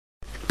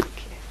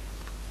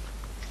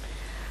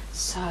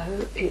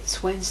So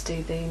it's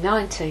Wednesday the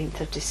 19th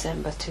of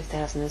December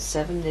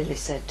 2007, nearly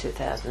said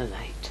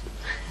 2008.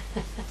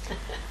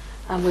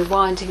 And we're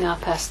winding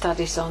up our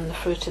studies on the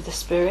fruit of the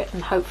Spirit,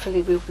 and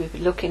hopefully we'll be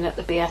looking at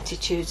the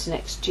Beatitudes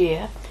next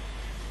year,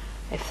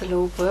 if the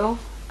Lord will.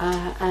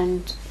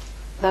 And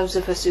those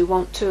of us who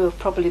want to have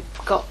probably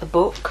got the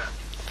book.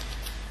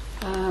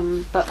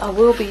 But I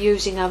will be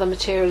using other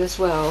material as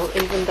well,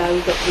 even though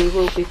that we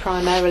will be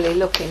primarily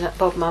looking at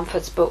Bob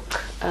Mumford's book,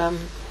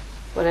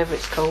 whatever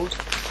it's called,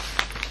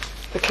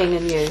 The King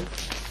and You.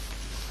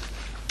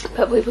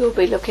 But we will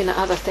be looking at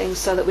other things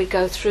so that we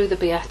go through the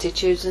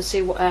Beatitudes and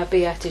see what our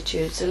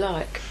Beatitudes are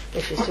like,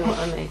 if you see what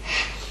I mean.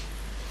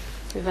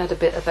 We've had a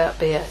bit about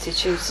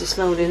Beatitudes this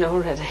morning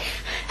already.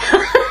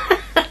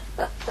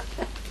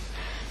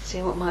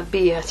 See what my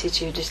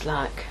Beatitude is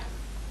like.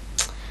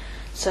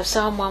 So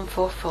Psalm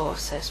 144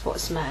 says,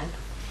 what's man?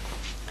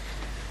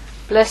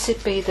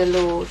 Blessed be the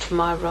Lord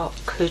my rock,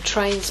 who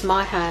trains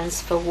my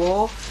hands for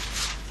war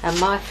and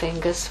my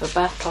fingers for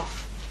battle.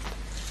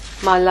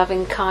 My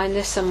loving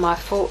kindness and my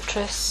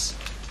fortress,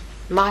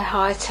 my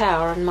high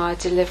tower and my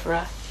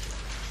deliverer,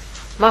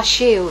 my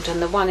shield and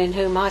the one in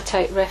whom I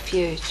take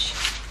refuge,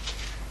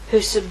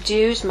 who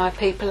subdues my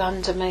people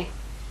under me.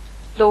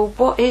 Lord,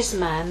 what is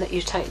man that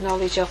you take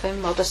knowledge of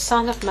him, or the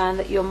son of man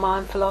that you're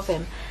mindful of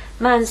him?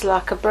 Man's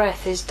like a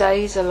breath, his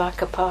days are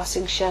like a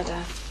passing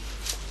shadow.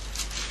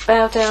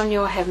 Bow down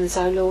your heavens,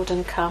 O Lord,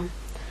 and come.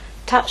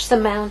 Touch the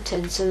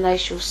mountains, and they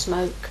shall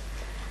smoke.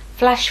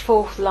 Flash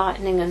forth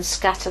lightning and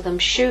scatter them.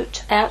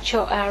 Shoot out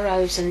your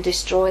arrows and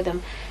destroy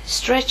them.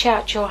 Stretch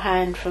out your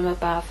hand from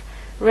above.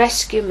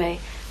 Rescue me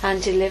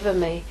and deliver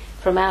me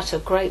from out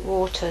of great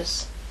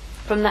waters,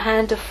 from the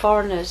hand of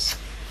foreigners,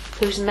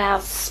 whose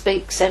mouth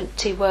speaks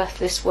empty,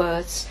 worthless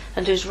words,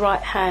 and whose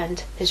right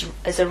hand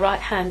is a right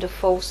hand of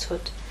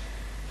falsehood.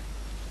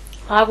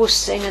 I will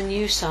sing a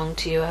new song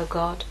to you, O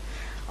God.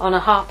 On a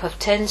harp of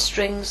 10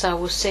 strings I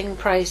will sing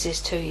praises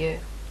to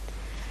you.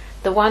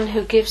 The one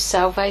who gives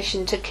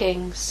salvation to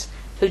kings,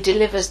 who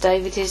delivers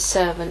David his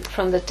servant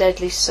from the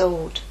deadly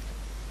sword.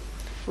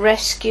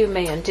 Rescue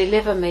me and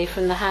deliver me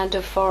from the hand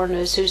of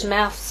foreigners, whose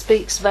mouth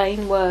speaks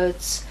vain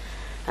words,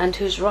 and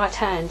whose right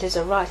hand is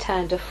a right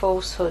hand of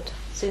falsehood.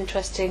 It's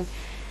interesting,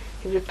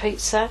 he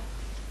repeats that.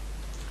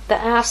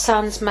 That our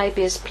sons may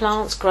be as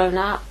plants grown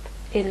up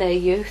in their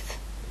youth,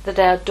 that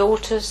our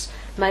daughters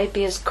may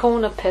be as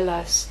corner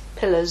pillars,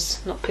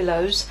 not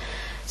pillows,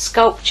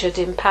 sculptured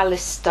in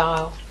palace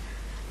style,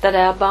 that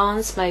our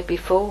barns may be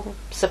full,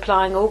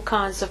 supplying all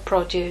kinds of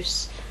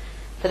produce,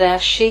 that our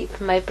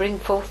sheep may bring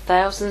forth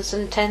thousands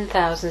and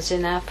 10,000s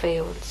in our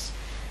fields,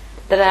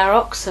 that our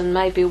oxen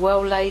may be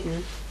well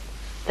laden,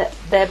 that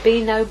there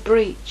be no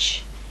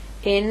breach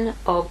in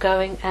or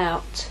going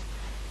out,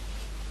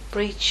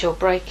 breach or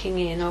breaking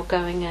in or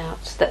going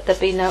out, that there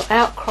be no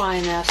outcry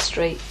in our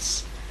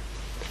streets.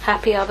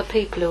 Happy are the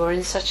people who are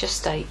in such a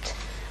state.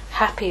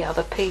 Happy are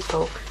the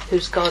people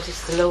whose God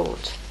is the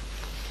Lord.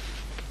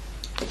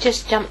 It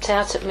just jumped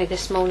out at me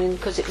this morning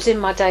because it was in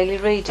my daily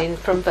reading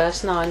from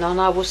verse 9 on.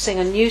 I will sing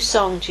a new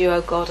song to you,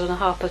 O God, on a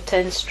harp of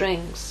 10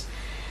 strings.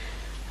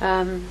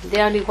 The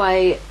only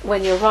way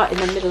when you're right in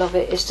the middle of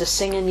it is to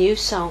sing a new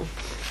song.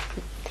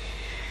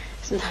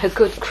 It's no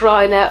good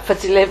crying out for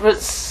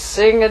deliverance.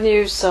 Sing a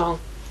new song.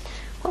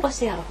 What was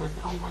the other one?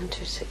 Oh,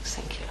 126.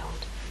 Thank you,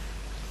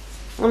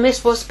 Lord. And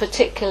this was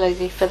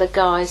particularly for the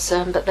guys,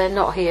 but they're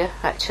not here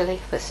actually.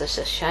 That's just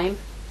a shame.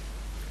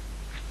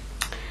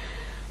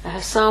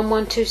 Psalm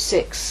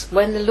 126.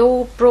 When the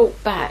Lord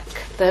brought back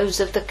those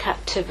of the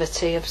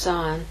captivity of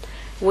Zion,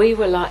 we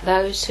were like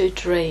those who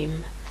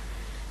dream.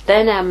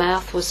 Then our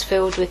mouth was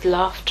filled with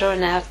laughter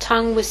and our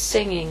tongue with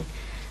singing.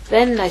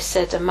 Then they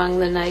said among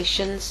the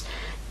nations,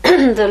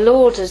 the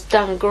Lord has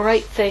done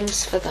great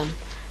things for them.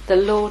 The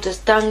Lord has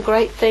done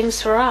great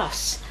things for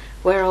us,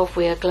 whereof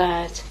we are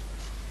glad.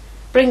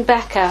 Bring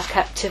back our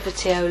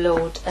captivity, O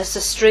Lord, as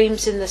the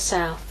streams in the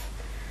south.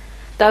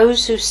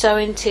 Those who sow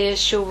in tears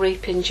shall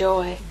reap in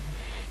joy.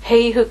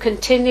 He who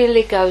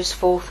continually goes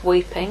forth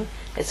weeping,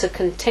 it's a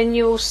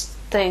continual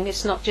thing,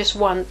 it's not just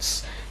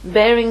once,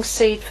 bearing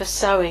seed for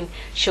sowing,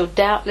 shall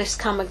doubtless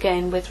come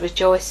again with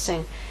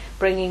rejoicing,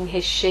 bringing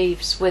his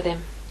sheaves with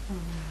him.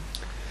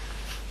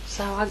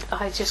 So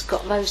I just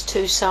got those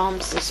 2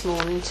 psalms this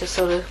morning to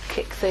sort of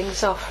kick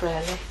things off,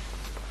 really.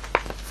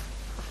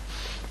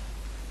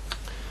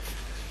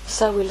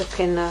 So we're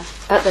looking at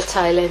the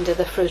tail end of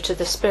the fruit of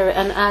the Spirit,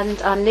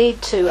 and I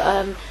need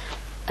to,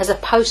 as a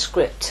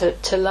postscript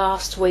to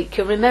last week,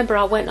 you'll remember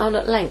I went on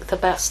at length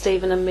about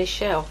Stephen and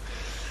Michelle,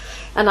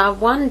 and I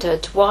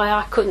wondered why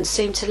I couldn't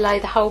seem to lay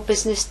the whole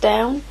business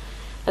down,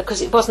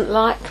 because it wasn't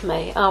like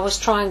me. I was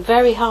trying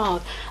very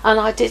hard, and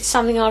I did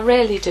something I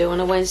rarely do on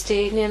a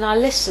Wednesday evening, and I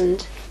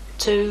listened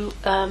to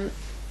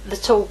the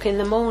talk in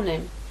the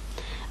morning,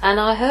 and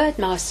I heard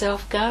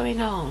myself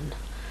going on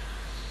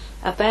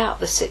about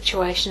the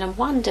situation and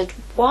wondered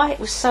why it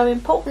was so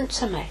important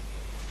to me.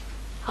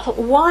 I thought,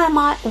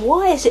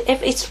 why is it,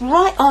 if it's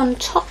right on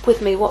top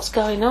with me what's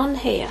going on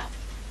here,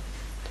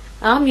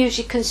 I'm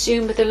usually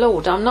consumed with the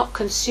Lord. I'm not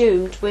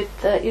consumed with,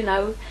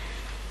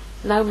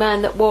 no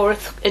man that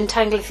warreth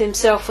entangleth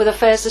himself with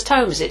affairs at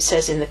home, as it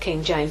says in the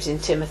King James in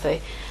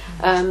Timothy.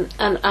 And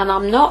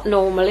I'm not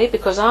normally,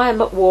 because I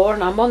am at war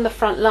and I'm on the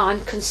front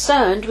line,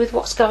 concerned with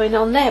what's going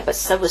on there. But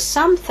there was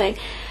something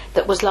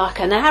that was like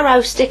an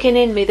arrow sticking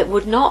in me that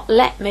would not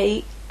let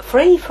me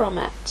free from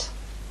it.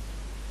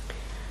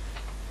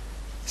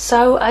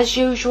 So, as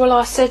usual,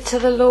 I said to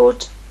the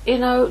Lord,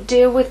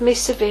 deal with me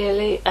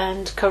severely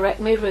and correct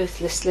me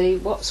ruthlessly.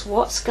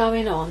 What's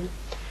going on?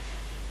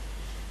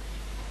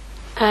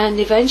 And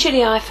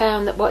eventually I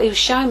found that what he was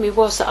showing me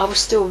was that I was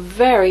still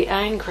very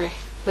angry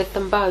with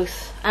them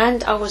both,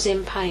 and I was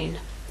in pain.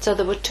 So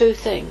there were two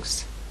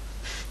things.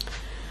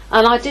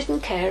 And I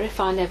didn't care if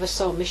I never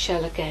saw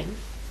Michelle again.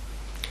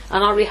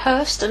 And I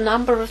rehearsed a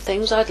number of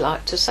things I'd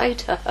like to say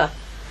to her.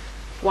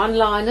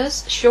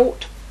 One-liners,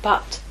 short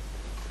but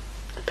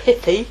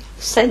pithy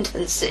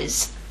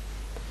sentences.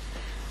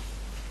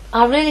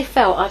 I really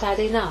felt I'd had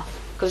enough,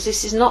 because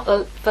this is not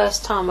the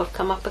first time I've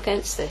come up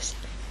against this.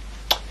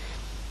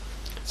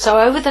 So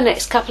over the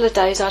next couple of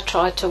days I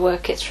tried to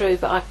work it through,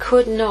 but I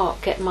could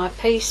not get my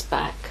peace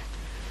back.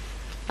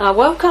 And I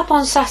woke up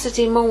on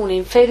Saturday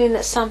morning feeling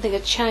that something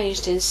had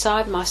changed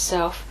inside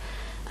myself,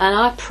 and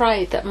I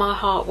prayed that my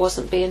heart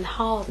wasn't being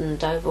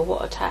hardened over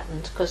what had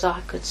happened, because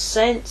I could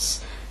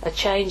sense a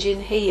change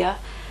in here,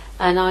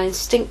 and I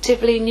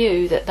instinctively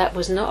knew that that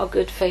was not a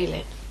good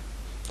feeling.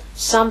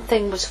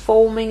 Something was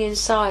forming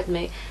inside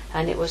me,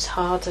 and it was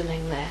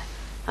hardening there.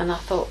 And I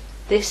thought,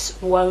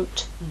 this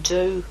won't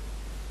do.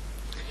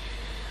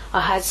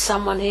 I had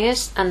someone here,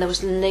 and there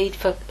was a need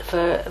for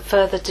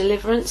further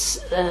deliverance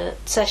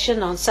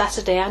session on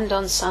Saturday and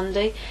on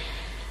Sunday.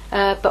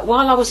 But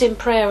while I was in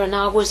prayer and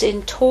I was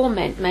in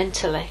torment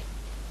mentally,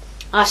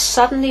 I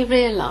suddenly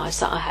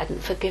realised that I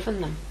hadn't forgiven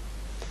them.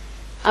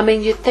 I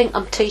mean, you'd think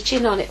I'm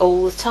teaching on it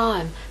all the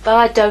time, but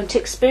I don't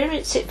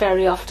experience it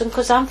very often,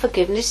 because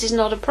unforgiveness is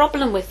not a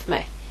problem with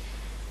me.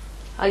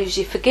 I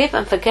usually forgive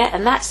and forget,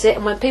 and that's it.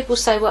 And when people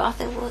say, well, I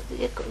think, well,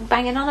 you're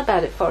banging on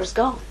about it for, it's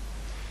gone.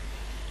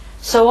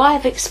 So I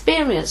have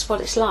experienced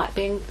what it's like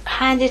being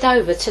handed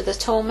over to the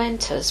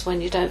tormentors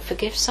when you don't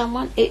forgive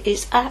someone. It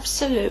is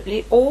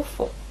absolutely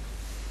awful.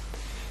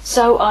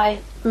 So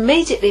I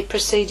immediately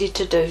proceeded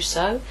to do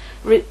so,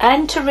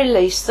 and to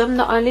release them,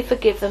 not only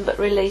forgive them but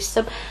release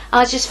them.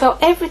 I just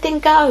felt everything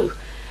go,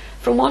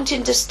 from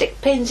wanting to stick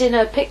pins in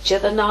her picture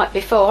the night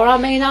before. I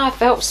mean, I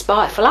felt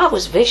spiteful, I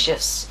was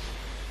vicious.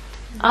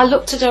 I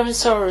looked at her and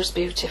saw her as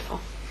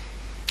beautiful.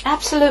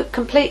 Absolute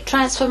complete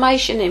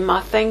transformation in my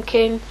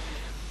thinking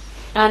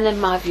and in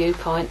my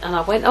viewpoint, and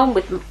I went on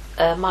with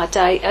my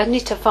day,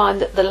 only to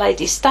find that the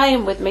lady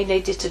staying with me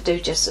needed to do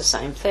just the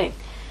same thing,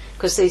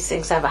 because these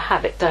things have a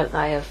habit, don't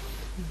they, of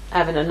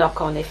having a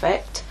knock-on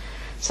effect.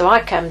 So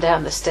I came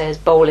down the stairs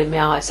bawling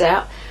my eyes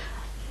out,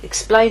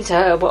 explained to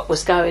her what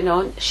was going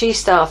on. She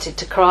started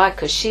to cry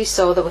because she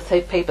saw there were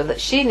people that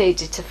she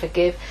needed to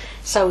forgive.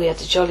 So we had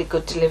a jolly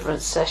good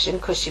deliverance session,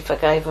 because she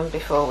forgave them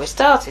before we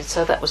started,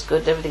 so that was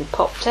good. Everything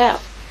popped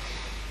out.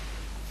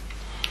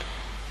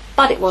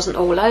 But it wasn't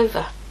all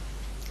over.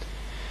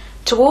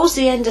 Towards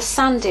the end of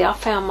Sunday I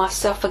found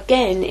myself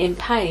again in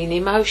pain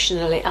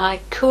emotionally.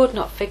 I could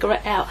not figure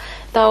it out.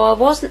 Though I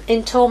wasn't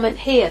in torment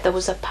here, there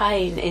was a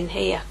pain in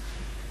here.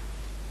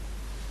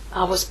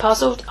 I was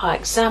puzzled. I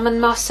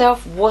examined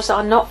myself. Was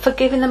I not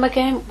forgiving them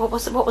again? What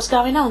was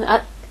going on?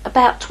 At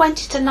about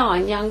 20 to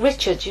 9, young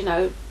Richard,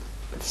 the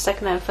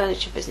second-hand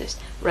furniture business,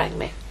 rang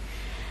me.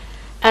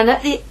 And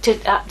to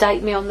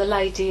update me on the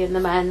lady and the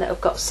man that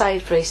have got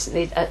saved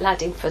recently at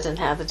Laddingford, and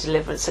how the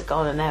deliverance had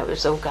gone and how it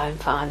was all going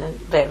fine, and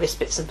various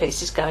bits and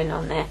pieces going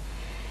on there.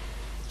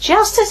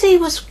 Just as he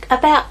was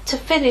about to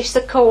finish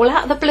the call,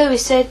 out of the blue he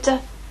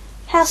said,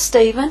 how's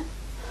Stephen?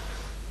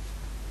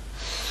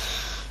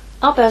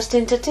 I burst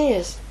into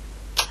tears.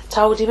 I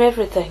told him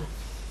everything.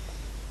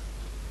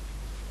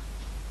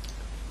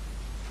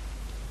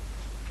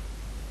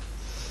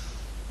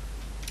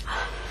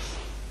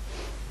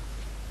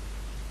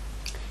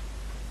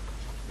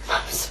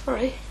 I'm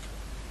sorry.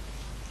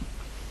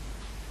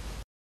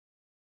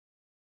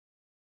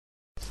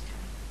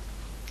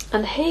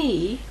 And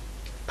he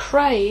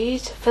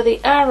prayed for the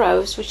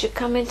arrows which had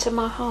come into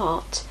my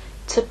heart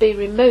to be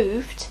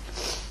removed,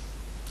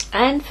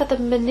 and for the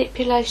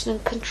manipulation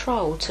and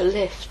control to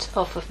lift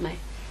off of me.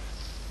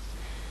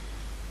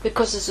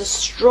 Because there's a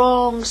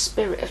strong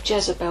spirit of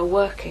Jezebel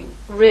working,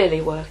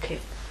 really working,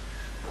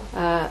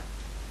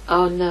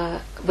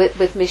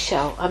 with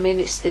Michelle. I mean,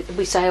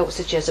 we say, oh, it's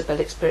a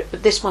Jezebelic spirit,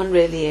 but this one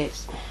really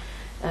is.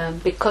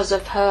 Because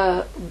of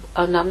her,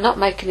 and I'm not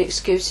making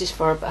excuses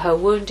for her, but her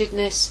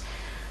woundedness,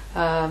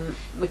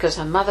 because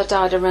her mother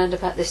died around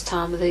about this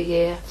time of the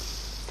year,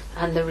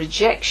 and the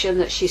rejection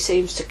that she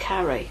seems to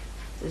carry.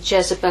 The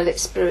Jezebelic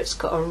spirit's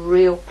got a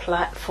real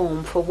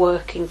platform for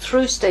working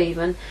through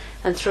Stephen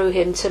and through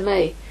him to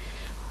me.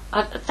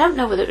 I don't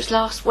know whether it was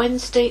last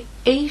Wednesday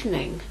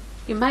evening,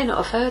 you may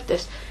not have heard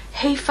this,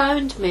 he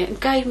phoned me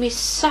and gave me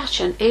such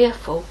an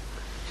earful.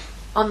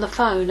 on the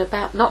phone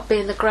about not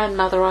being the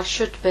grandmother I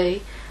should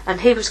be,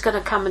 and he was going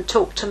to come and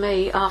talk to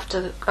me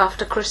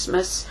after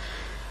Christmas.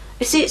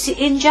 You see, it's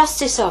the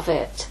injustice of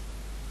it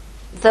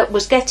that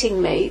was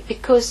getting me,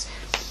 because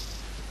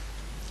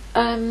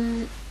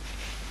I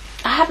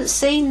haven't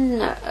seen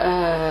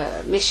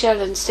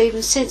Michelle and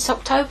Stephen since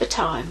October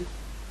time.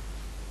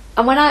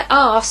 And when I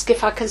ask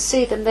if I can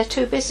see them, they're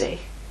too busy.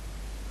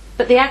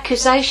 But the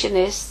accusation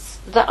is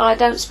that I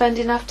don't spend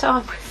enough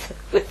time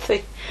with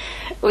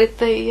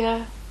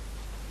the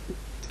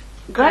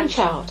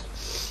grandchild.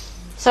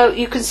 So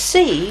you can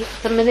see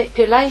the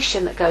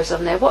manipulation that goes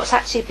on there. What's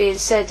actually being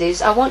said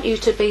is, I want you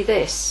to be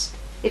this.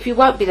 If you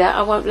won't be that,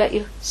 I won't let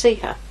you see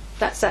her.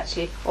 That's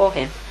actually, or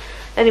him.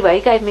 Anyway,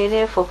 he gave me an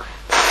earful.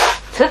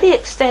 To the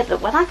extent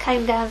that when I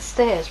came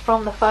downstairs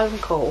from the phone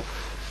call,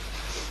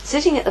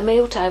 sitting at the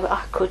meal table,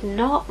 I could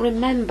not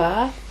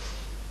remember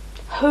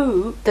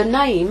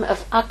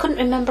I couldn't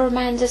remember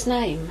Amanda's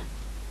name.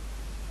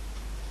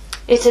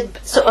 It had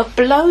sort of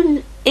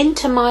blown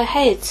into my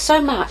head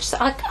so much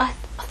that I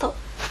thought,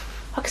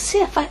 I could see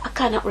her face, I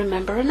cannot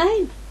remember her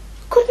name.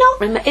 Could not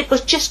remember. It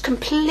was just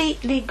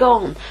completely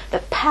gone.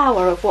 The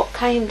power of what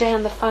came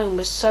down the phone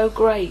was so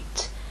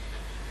great.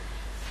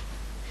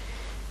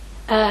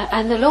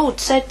 And the Lord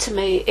said to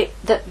me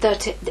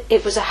that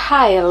it was a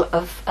hail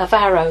of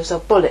arrows or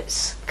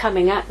bullets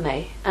coming at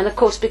me. And of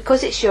course,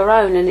 because it's your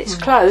own and it's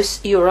close,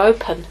 you're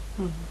open.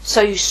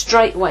 So you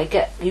straightway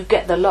get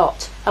the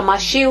lot. And my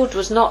shield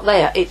was not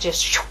there. It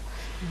just...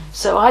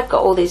 So I've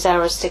got all these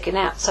arrows sticking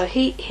out. So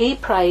he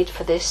prayed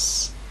for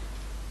this,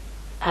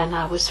 and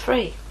I was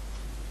free.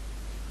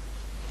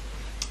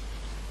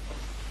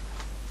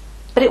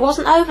 But it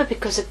wasn't over,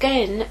 because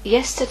again,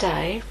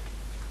 yesterday,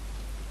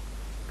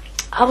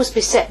 I was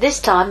beset this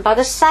time by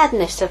the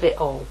sadness of it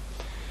all,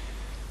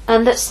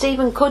 and that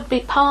Stephen could be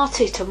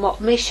party to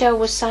what Michelle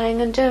was saying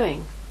and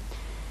doing.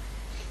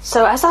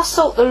 So as I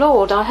sought the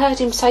Lord, I heard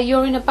him say,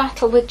 you're in a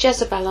battle with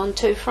Jezebel on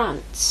two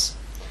fronts.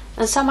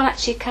 And someone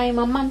actually came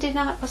on Monday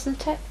night,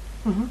 wasn't it?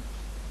 Mm-hmm.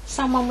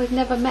 Someone we've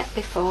never met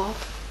before,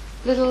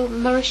 little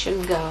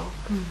Mauritian girl.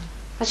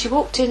 And she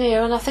walked in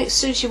here, and I think as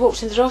soon as she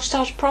walked in the door, she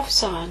started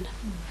prophesying.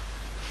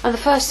 And the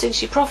first thing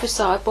she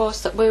prophesied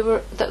was that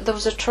there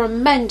was a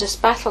tremendous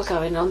battle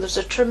going on. There was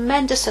a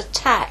tremendous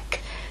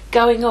attack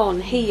going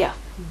on here,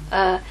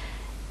 on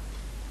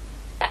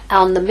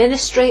the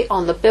ministry,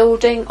 on the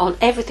building, on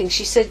everything.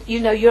 She said,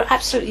 you're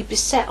absolutely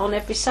beset on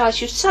every side.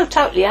 She was so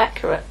totally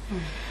accurate.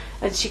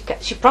 And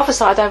she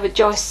prophesied over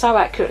Joyce so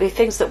accurately,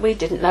 things that we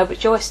didn't know, but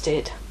Joyce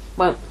did.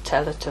 Won't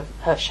tell her to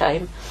her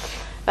shame.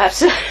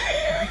 Absolutely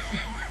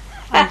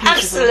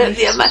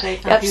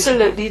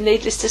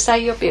needless to say,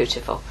 you're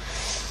beautiful.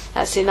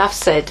 That's enough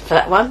said for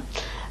that one.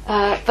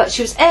 But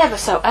she was ever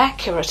so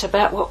accurate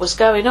about what was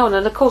going on.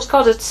 And of course,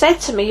 God had said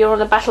to me, "You're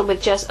on a battle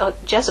with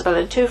Jezebel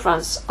in two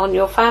fronts: on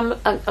your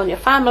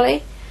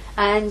family,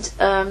 and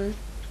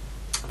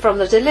from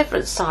the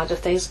deliverance side of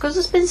things." Because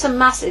there's been some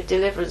massive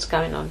deliverance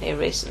going on here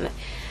recently.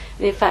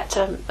 And in fact,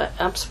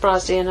 I'm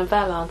surprised Ian and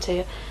Val aren't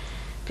here,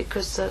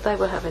 because they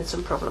were having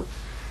some problem.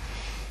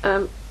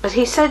 But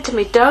he said to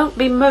me, "Don't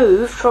be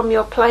moved from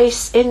your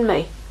place in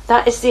me.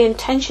 That is the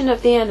intention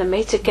of the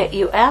enemy, to get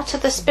you out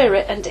of the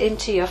spirit and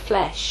into your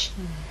flesh."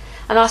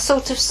 And I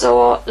sort of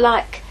saw,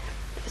 like,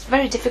 it's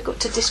very difficult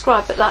to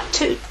describe, but like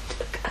a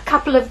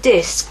couple of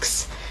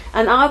discs,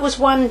 and I was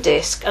one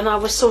disc, and I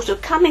was sort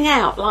of coming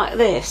out like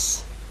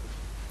this.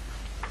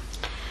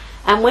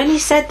 And when he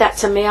said that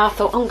to me, I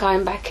thought, I'm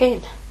going back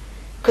in,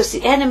 because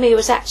the enemy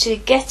was actually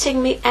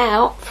getting me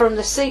out from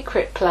the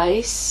secret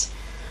place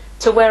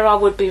to where I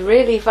would be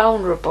really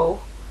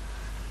vulnerable,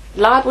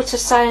 liable to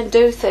say and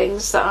do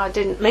things that I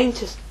didn't mean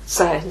to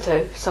say and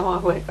do. So I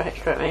went back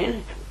straight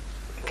in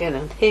again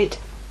and hid.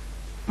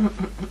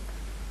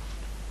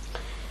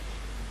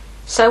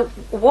 So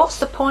what's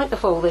the point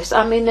of all this?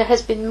 I mean, there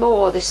has been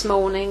more this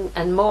morning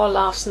and more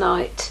last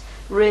night,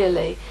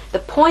 really. The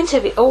point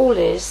of it all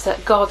is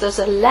that God has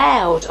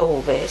allowed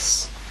all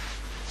this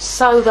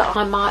so that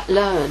I might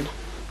learn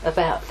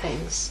about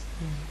things.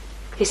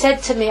 He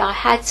said to me, I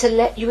had to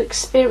let you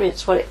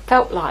experience what it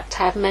felt like to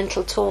have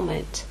mental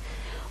torment,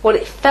 what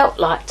it felt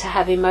like to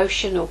have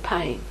emotional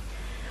pain,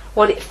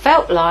 what it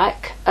felt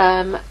like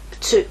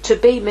to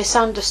be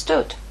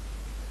misunderstood.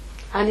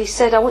 And he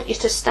said, I want you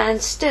to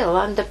stand still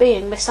under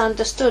being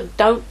misunderstood.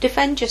 Don't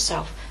defend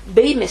yourself.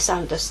 Be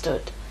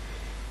misunderstood.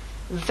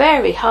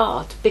 Very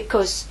hard,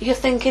 because you're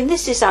thinking,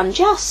 this is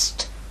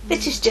unjust.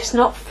 It is just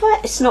not fair.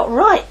 It's not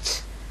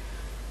right.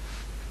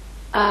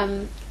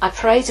 I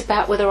prayed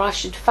about whether I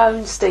should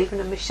phone Stephen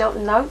and Michelle.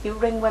 No, you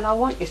ring when I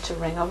want you to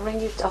ring.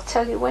 I'll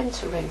tell you when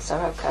to ring. So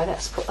okay,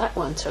 let's put that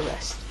one to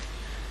rest.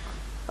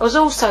 I was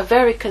also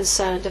very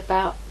concerned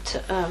about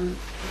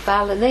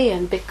Val and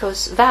Ian,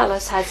 because Val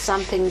has had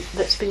something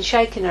that's been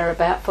shaking her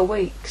about for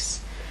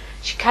weeks.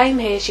 She came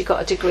here, she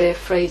got a degree of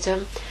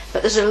freedom,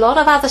 but there's a lot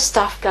of other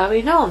stuff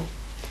going on.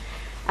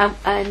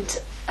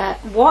 And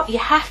what you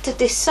have to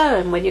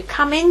discern when you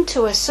come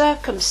into a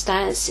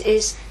circumstance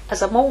is,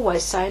 as I'm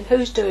always saying,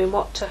 who's doing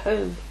what to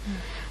whom.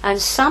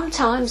 And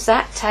sometimes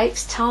that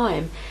takes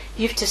time.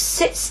 You have to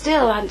sit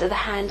still under the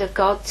hand of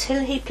God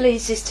till he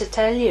pleases to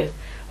tell you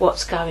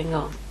what's going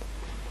on.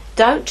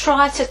 Don't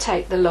try to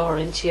take the law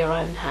into your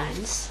own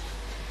hands.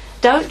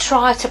 Don't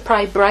try to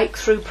pray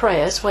breakthrough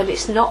prayers when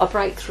it's not a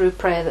breakthrough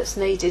prayer that's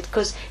needed,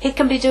 because he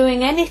can be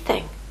doing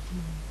anything.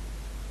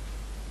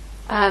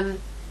 I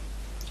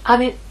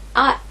mean,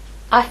 I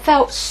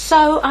felt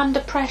so under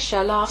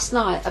pressure last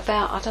night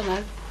about, I don't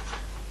know,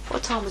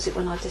 what time was it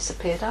when I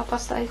disappeared?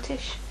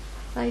 8:30ish,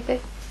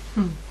 maybe.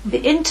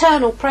 The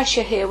internal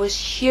pressure here was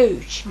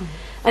huge.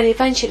 And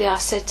eventually I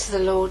said to the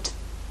Lord,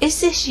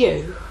 is this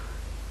you?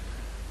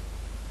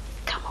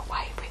 Come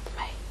away with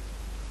me.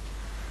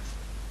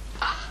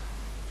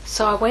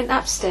 So I went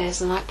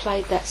upstairs and I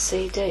played that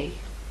CD.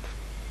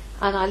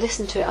 And I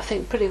listened to it, I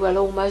think, pretty well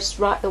almost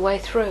right the way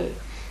through.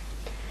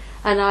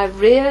 And I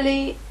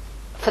really,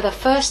 for the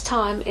first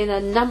time in a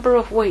number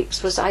of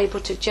weeks, was able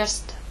to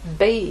just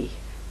be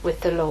with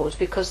the Lord,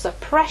 because the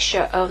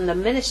pressure on the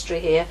ministry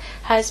here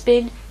has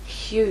been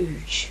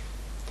huge.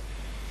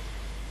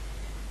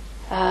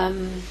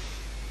 And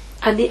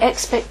the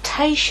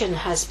expectation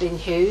has been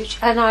huge,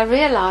 and I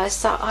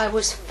realised that I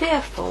was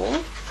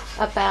fearful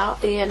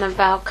about Ian and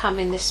Val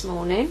coming this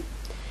morning,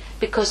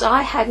 because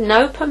I had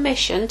no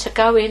permission to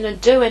go in and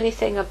do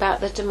anything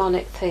about the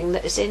demonic thing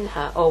that is in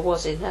her, or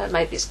was in her.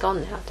 Maybe it's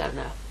gone now, I don't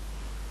know.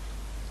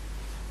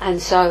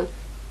 And so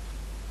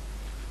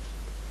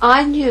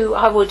I knew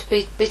I would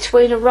be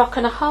between a rock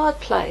and a hard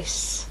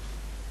place,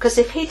 because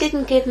if he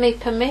didn't give me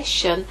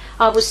permission,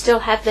 I would still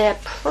have their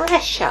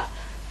pressure.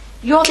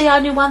 You're the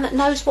only one that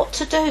knows what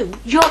to do.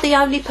 You're the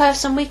only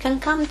person we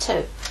can come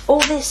to. All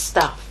this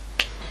stuff.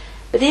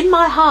 But in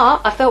my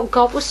heart, I felt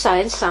God was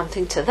saying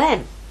something to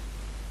them.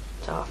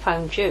 So I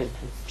phoned June,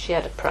 and she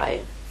had a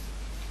pray.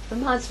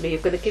 Reminds me,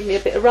 you're going to give me a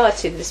bit of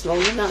writing this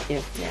morning, aren't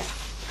you? Yeah.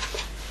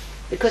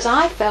 Because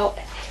I felt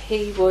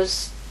he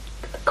was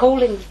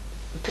calling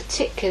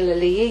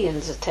particularly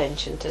Ian's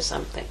attention to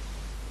something,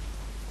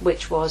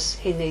 which was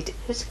he needed.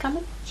 Who's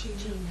coming?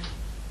 Gina.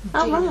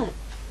 Oh, right.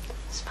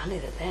 It's funny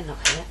that they're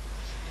not here.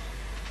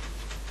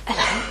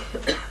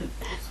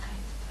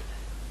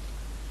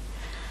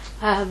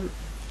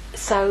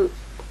 So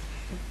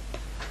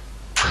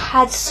I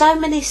had so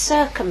many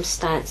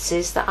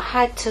circumstances that I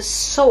had to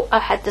sort. I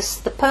had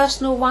the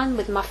personal one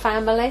with my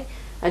family,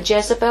 and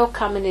Jezebel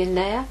coming in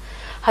there.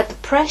 I had the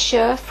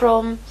pressure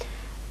from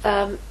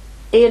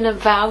Ian and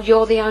Val,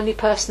 you're the only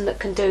person that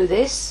can do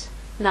this.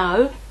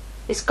 No,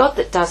 it's God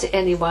that does it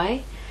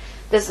anyway.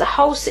 There's the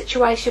whole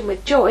situation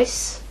with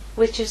Joyce,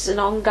 which is an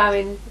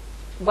ongoing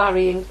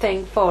worrying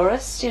thing for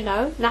us, you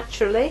know,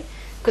 naturally,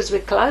 because we're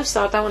close.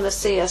 I don't want to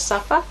see her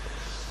suffer.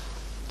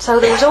 So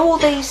there's all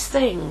these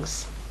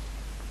things.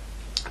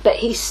 But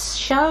he's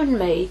shown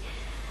me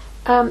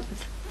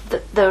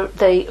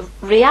the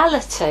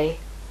reality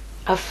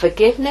of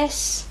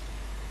forgiveness,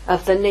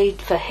 of the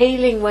need for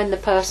healing when the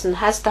person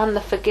has done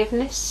the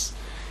forgiveness,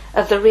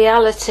 of the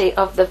reality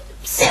of the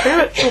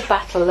spiritual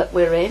battle that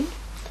we're in.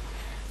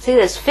 See,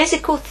 there's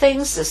physical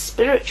things, there's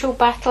spiritual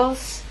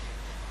battles,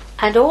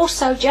 and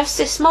also just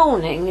this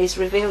morning is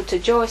revealed to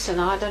Joyce, and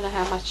I don't know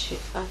how much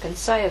I can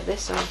say of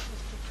this, or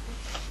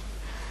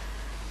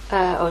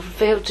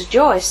revealed to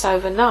Joyce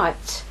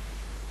overnight,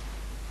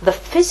 the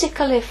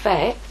physical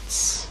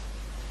effects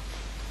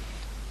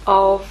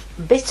of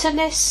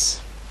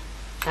bitterness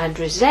and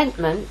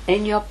resentment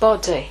in your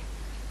body.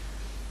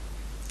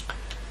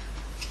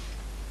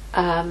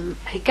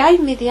 He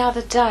gave me the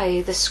other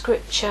day the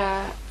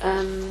scripture,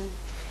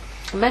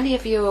 many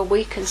of you are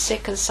weak and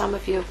sick and some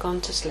of you have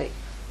gone to sleep,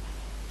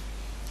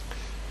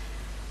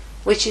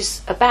 which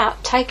is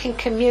about taking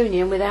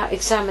communion without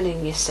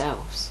examining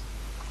yourselves.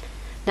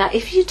 Now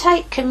if you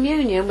take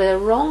communion with a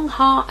wrong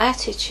heart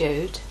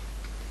attitude,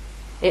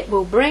 it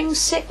will bring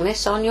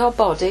sickness on your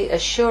body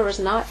as sure as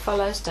night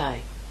follows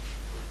day.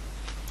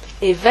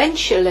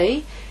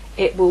 Eventually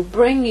it will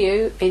bring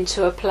you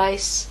into a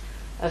place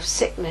of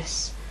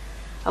sickness.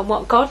 And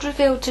what God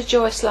revealed to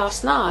Joyce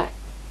last night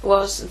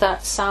was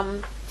that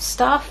some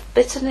stuff,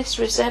 bitterness,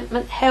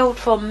 resentment, held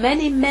for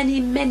many, many,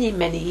 many,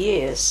 many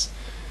years,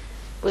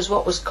 was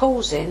what was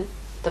causing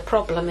the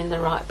problem in the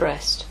right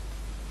breast.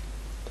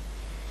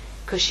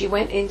 Because she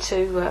went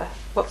into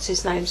what's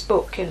his name's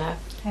book, you know,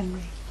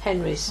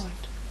 Henry's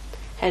right.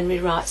 Henry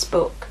Wright's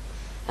book,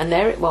 and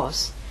there it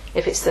was.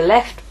 If it's the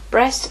left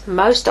breast,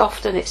 most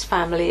often it's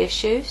family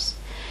issues.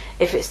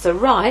 If it's the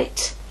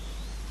right,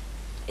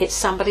 it's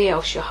somebody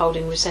else you're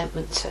holding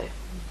resentment to.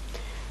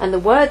 And the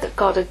word that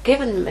God had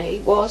given me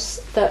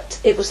was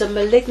that it was a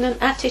malignant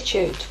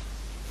attitude.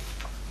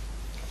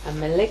 A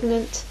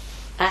malignant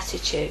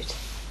attitude.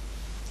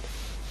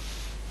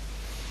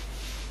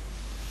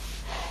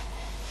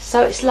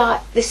 So it's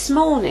like this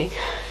morning,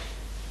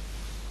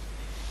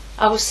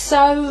 I was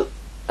so,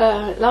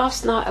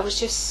 last night I was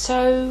just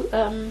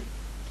so,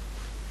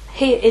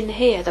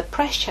 here, the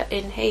pressure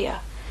in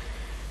here.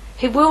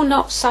 He will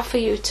not suffer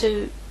you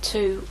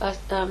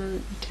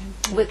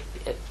with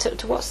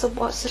to what's the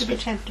to be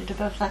tempted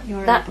above that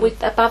you're that able.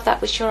 with above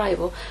that which you're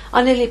able.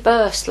 I nearly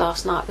burst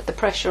last night with the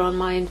pressure on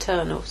my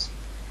internals,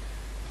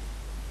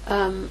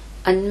 and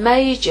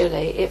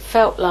majorly it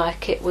felt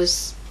like it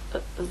was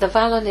the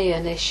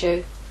Valenian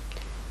issue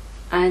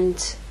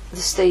and the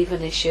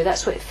Stephen issue.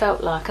 That's what it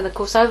felt like, and of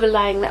course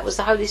overlaying that was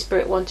the Holy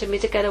Spirit wanting me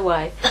to get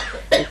away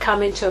and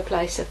come into a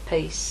place of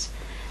peace.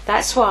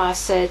 That's why I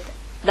said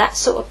that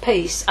sort of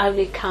peace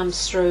only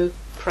comes through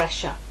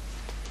pressure,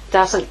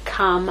 doesn't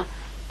come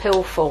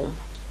pill form.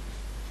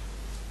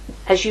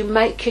 As you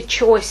make your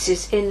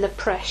choices in the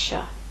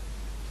pressure,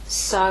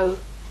 so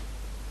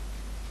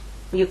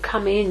you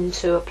come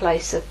into a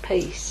place of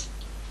peace.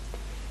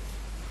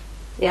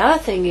 The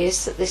other thing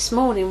is that this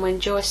morning when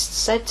Joyce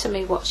said to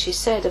me what she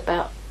said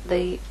about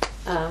the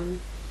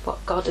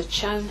what God had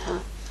shown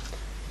her,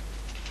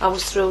 I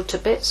was thrilled to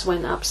bits,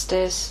 went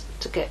upstairs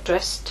to get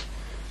dressed,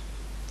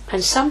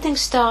 and something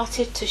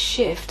started to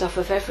shift off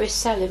of every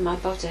cell in my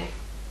body.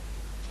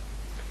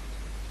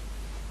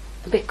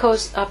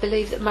 Because I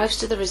believe that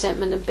most of the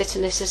resentment and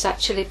bitterness has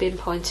actually been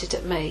pointed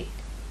at me.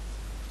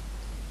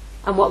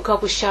 And what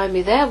God was showing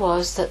me there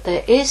was that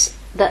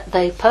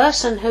the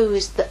person who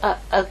is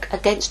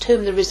against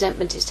whom the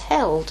resentment is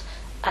held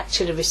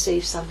actually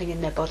receives something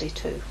in their body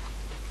too.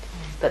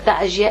 But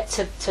that is yet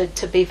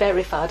to be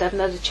verified. I've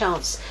not had a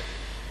chance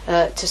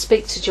to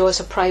speak to Joyce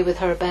or pray with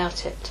her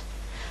about it.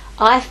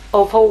 I've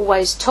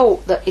always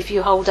taught that if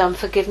you hold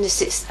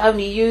unforgiveness, it's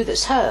only you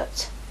that's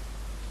hurt.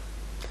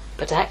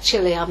 But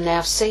actually I'm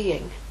now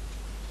seeing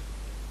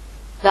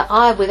that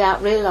I,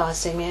 without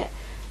realising it,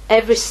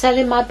 every cell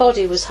in my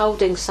body was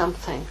holding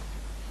something.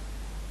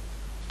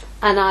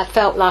 And I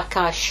felt like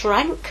I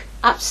shrank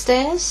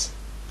upstairs,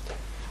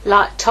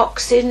 like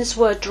toxins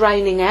were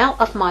draining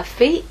out of my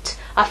feet.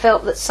 I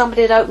felt that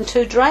somebody had opened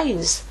 2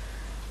 drains,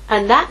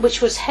 and that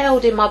which was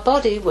held in my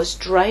body was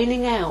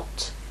draining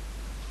out.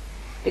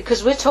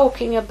 Because we're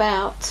talking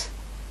about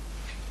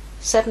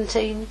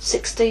 17,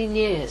 16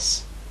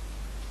 years.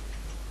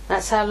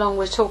 That's how long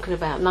we're talking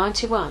about,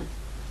 91.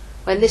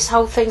 When this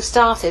whole thing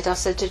started, I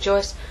said to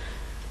Joyce,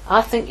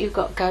 I think you've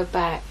got to go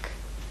back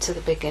to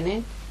the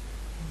beginning.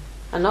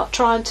 I'm not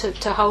trying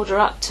to hold her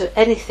up to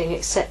anything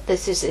except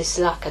this is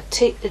like a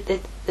tick.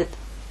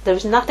 There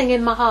was nothing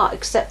in my heart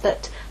except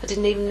that I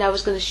didn't even know I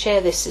was going to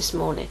share this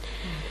morning.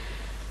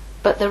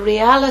 But the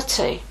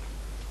reality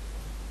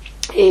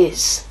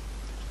is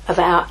of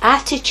our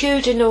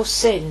attitudinal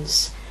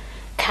sins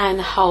can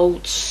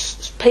hold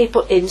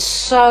people in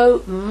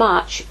so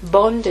much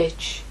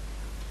bondage.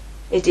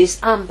 It is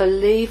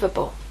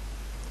unbelievable.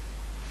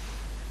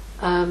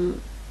 I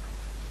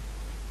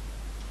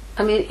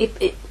mean,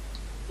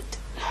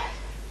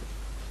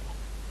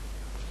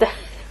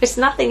 there's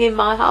nothing in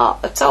my heart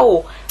at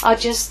all. I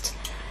just,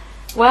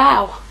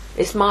 wow,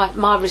 is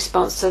my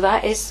response to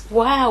that is,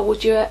 wow,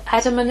 would you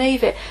Adam and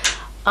Eve it?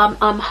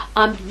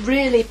 I'm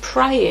really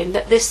praying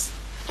that this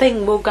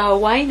thing will go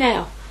away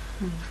now.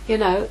 You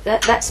know,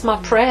 that's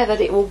my prayer,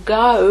 that it will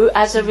go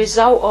as a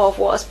result of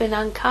what has been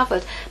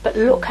uncovered. But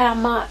look how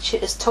much it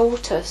has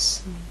taught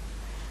us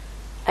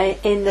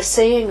in the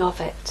seeing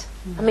of it.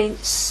 I mean,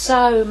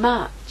 so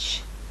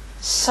much.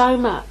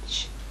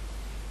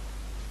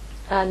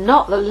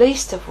 Not the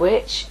least of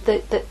which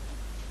that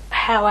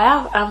how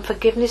our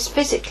unforgiveness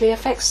physically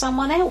affects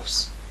someone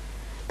else.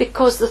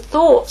 Because the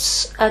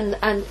thoughts and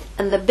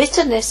the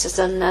bitternesses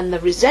and the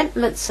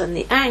resentments and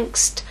the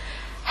angst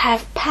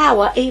have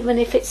power even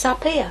if it's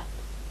up here.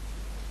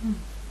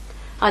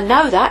 I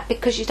know that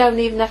because you don't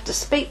even have to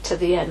speak to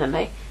the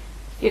enemy.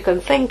 You can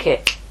think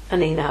it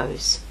and he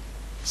knows.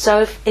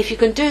 So if you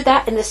can do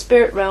that in the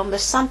spirit realm,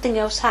 there's something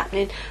else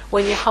happening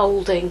when you're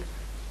holding,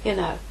 you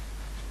know,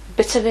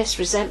 bitterness,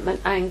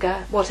 resentment,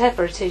 anger,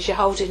 whatever it is you're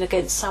holding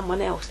against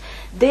someone else.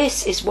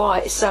 This is why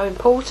it's so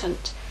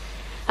important.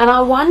 And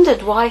I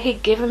wondered why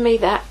he'd given me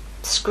that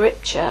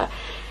scripture,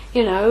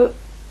 you know.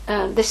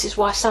 This is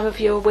why some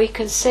of you are weak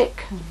and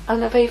sick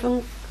and have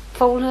even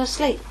fallen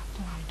asleep.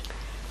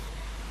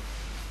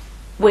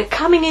 We're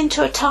coming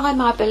into a time,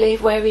 I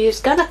believe, where he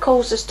is going to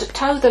cause us to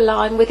toe the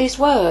line with his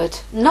word.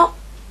 Not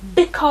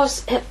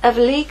because of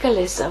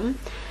legalism,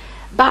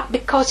 but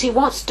because he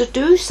wants to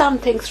do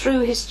something through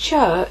his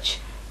church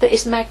that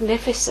is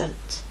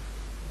magnificent.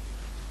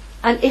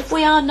 And if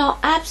we are not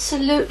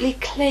absolutely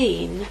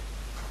clean,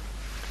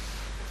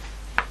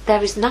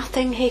 there is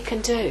nothing he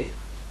can do.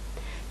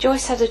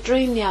 Joyce had a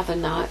dream the other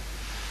night.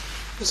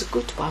 It was a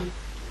good one.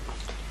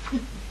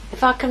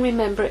 If I can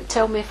remember it,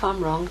 tell me if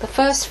I'm wrong. The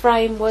first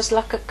frame was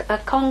like a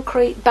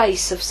concrete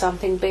base of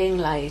something being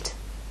laid.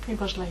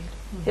 It was laid.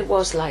 It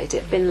was laid.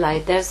 It had been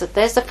laid. There's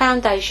the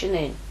foundation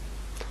in.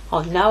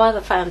 On no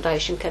other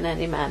foundation can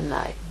any man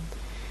lay.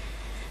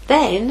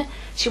 Then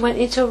she went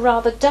into a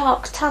rather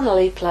dark,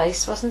 tunnel-y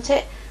place, wasn't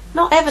it?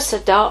 Not ever so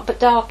dark, but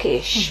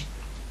darkish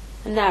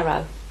and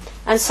narrow.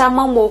 And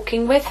someone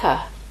walking with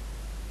her,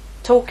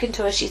 talking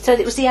to her. She said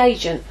it was the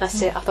agent.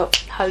 That's it. I thought,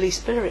 Holy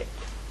Spirit,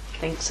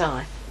 thinks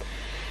I.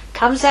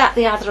 Comes out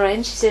the other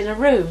end. She's in a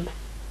room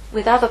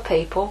with other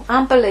people,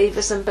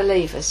 unbelievers and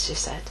believers, she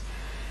said.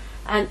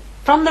 And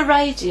from the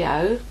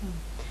radio,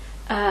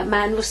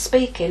 man was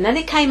speaking. Then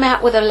he came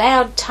out with a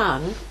loud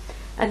tongue,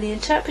 and the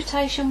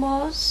interpretation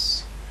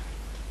was,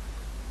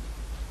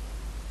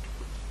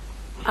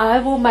 I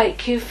will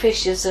make you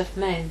fishers of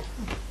men.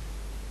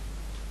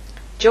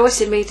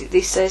 Joyce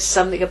immediately says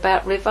something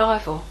about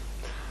revival.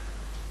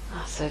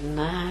 I said,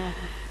 no,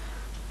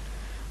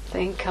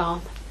 think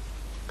on.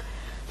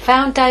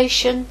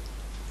 Foundation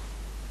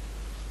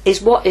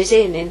is what is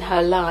in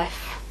her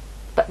life,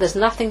 but there's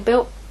nothing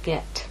built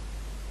yet,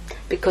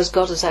 because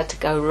God has had to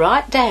go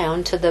right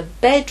down to the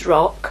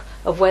bedrock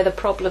of where the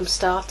problem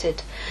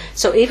started.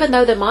 So even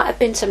though there might have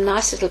been some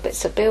nice little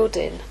bits of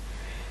building,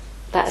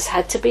 that has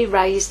had to be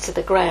raised to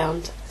the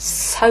ground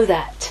so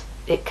that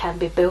it can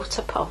be built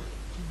upon.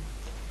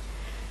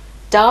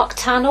 Dark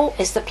tunnel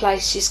is the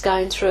place she's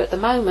going through at the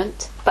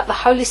moment, but the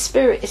Holy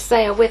Spirit is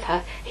there with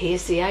her. He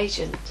is the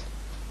agent.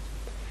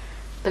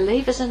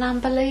 Believers and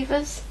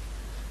unbelievers,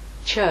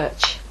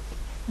 church.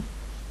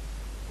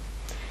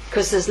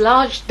 Because there's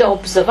large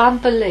dobs of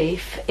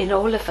unbelief in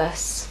all of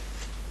us.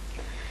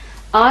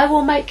 I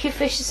will make you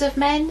fishers of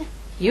men.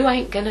 You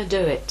ain't going to do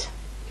it.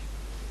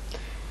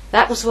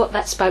 That was what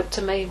that spoke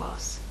to me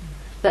was.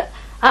 That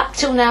up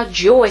till now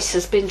Joyce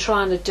has been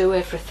trying to do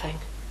everything.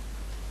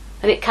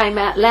 And it came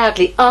out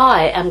loudly,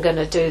 I am going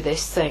to do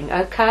this thing,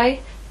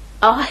 okay?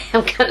 I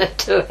am going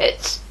to do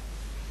it.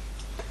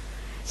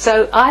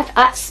 So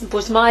that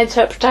was my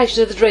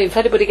interpretation of the dream. If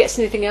anybody gets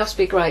anything else,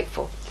 be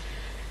grateful.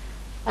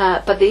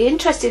 But the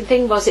interesting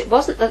thing was, it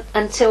wasn't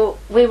until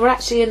we were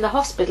actually in the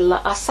hospital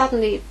that I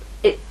suddenly,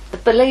 the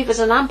believers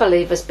and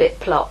unbelievers bit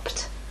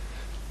plopped,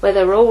 where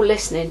they were all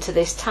listening to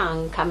this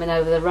tongue coming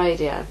over the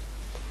radio.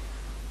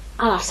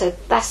 And I said,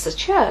 that's the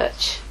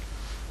church.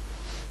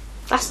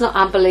 That's not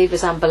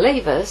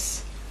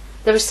unbelievers.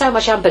 There is so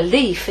much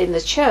unbelief in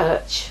the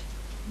church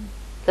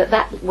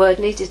that word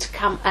needed to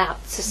come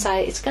out to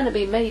say, it's going to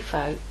be me,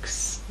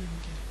 folks.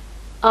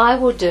 I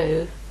will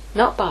do,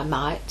 not by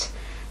might,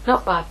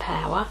 not by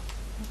power,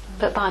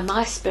 but by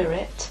my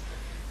Spirit.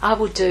 I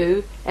will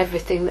do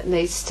everything that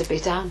needs to be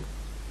done.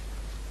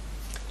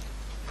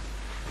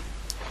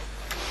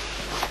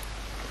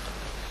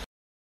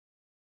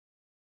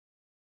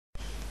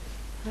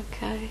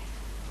 Okay.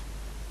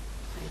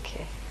 Thank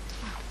you.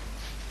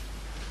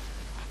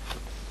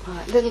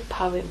 Right, little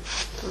poem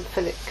from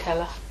Philip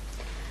Keller.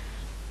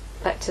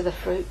 Back to the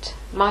fruit.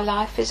 My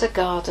life is a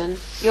garden,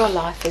 your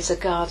life is a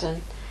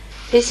garden.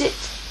 Is it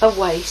a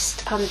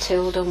waste,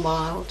 untilled and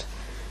wild,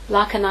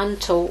 like an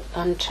untaught,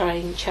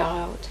 untrained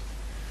child?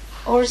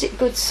 Or is it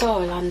good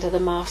soil under the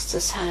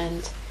Master's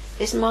hand?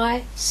 Is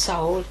my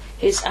soul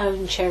his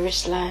own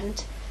cherished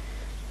land?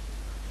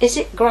 Is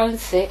it grown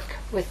thick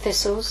with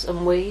thistles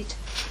and weed,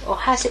 or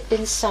has it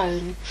been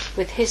sown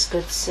with his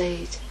good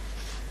seed?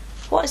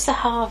 What is the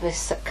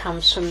harvest that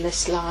comes from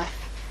this life?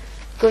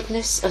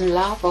 Goodness and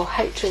love, or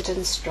hatred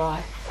and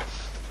strife?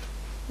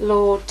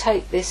 Lord,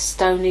 take this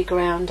stony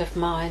ground of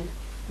mine,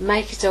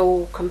 make it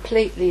all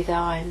completely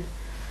thine.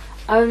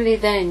 Only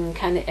then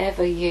can it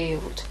ever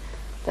yield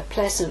the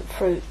pleasant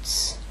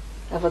fruits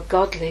of a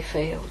godly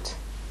field.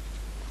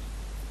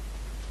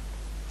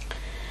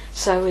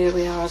 So here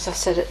we are, as I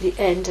said, at the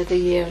end of the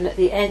year and at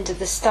the end of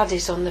the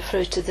studies on the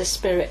fruit of the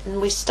Spirit.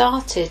 And we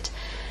started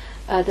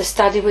the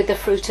study with the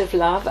fruit of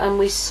love, and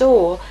we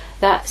saw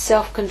that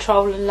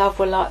self-control and love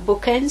were like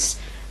bookends,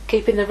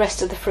 keeping the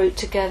rest of the fruit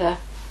together.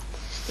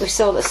 We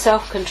saw that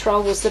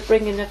self-control was the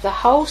bringing of the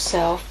whole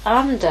self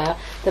under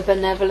the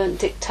benevolent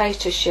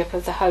dictatorship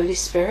of the Holy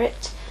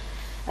Spirit,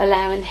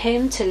 allowing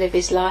Him to live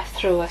His life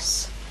through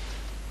us.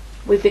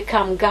 We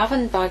become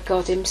governed by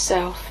God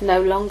Himself,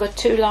 no longer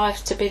two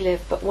lives to be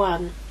lived but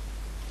one.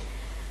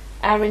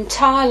 Our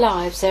entire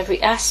lives,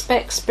 every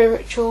aspect,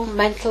 spiritual,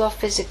 mental or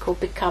physical,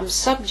 becomes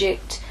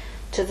subject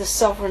to the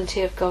sovereignty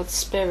of God's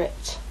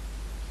Spirit.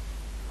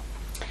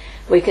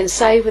 We can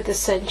say with the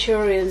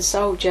centurion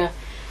soldier,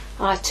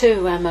 I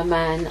too am a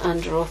man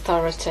under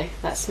authority.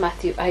 That's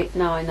Matthew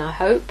 8:9, I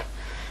hope,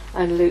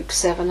 and Luke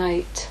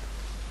 7:8.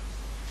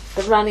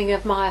 The running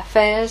of my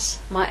affairs,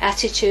 my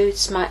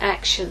attitudes, my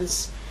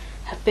actions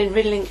have been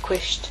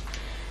relinquished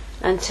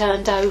and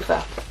turned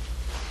over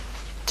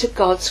to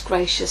God's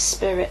gracious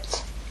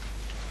Spirit.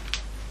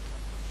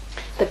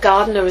 The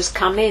gardener has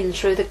come in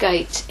through the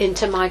gate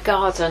into my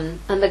garden,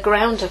 and the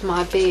ground of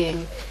my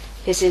being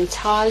is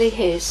entirely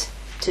His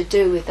to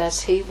do with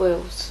as He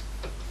wills.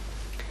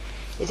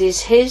 It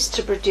is His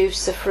to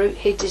produce the fruit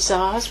He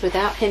desires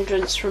without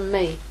hindrance from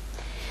me.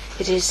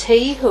 It is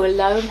He who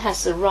alone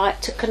has the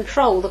right to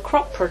control the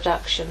crop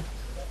production.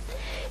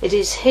 It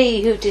is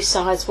He who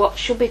decides what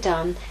shall be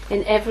done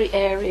in every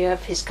area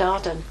of His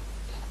garden.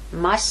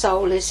 My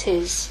soul is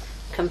His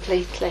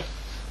completely.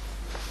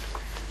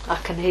 I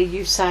can hear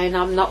you saying,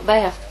 I'm not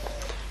there.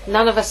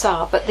 None of us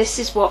are, but this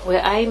is what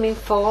we're aiming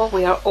for.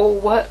 We are all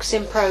works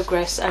in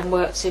progress and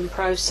works in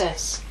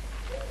process.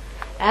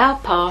 Our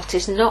part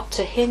is not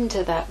to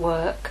hinder that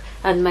work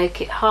and make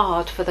it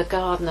hard for the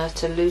gardener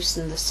to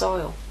loosen the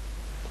soil.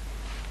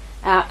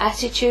 Our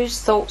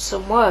attitudes, thoughts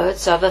and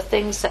words are the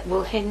things that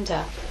will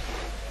hinder.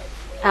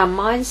 Our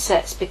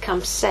mindsets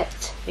become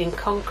set in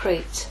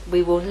concrete.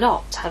 We will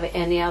not have it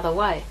any other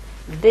way.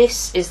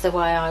 This is the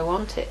way I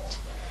want it.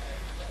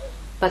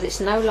 But it's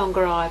no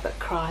longer I but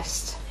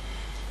Christ.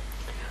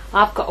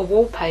 I've got a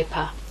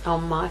wallpaper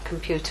on my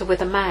computer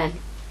with a man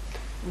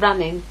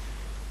running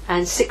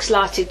and 6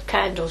 lighted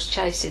candles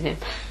chasing him.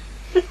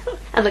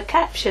 And the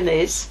caption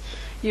is,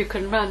 "You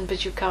can run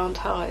but you can't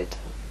hide."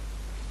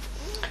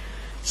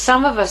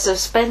 Some of us have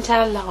spent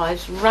our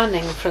lives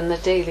running from the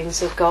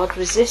dealings of God,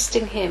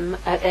 resisting Him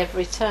at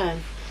every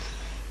turn.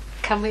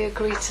 Can we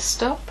agree to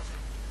stop?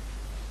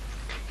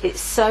 It's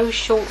so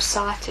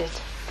short-sighted.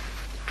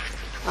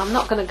 I'm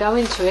not going to go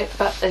into it,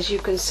 but as you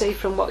can see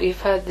from what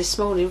you've heard this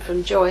morning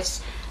from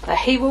Joyce, that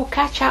He will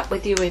catch up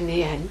with you in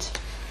the end.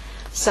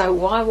 So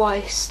why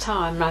waste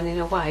time running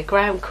away?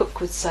 Graham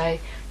Cook would say,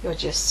 "You're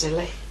just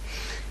silly."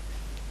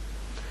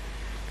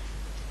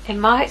 In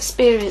my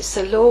experience,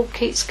 the Lord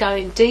keeps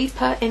going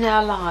deeper in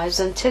our lives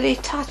until He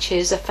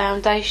touches a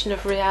foundation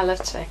of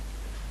reality,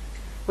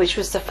 which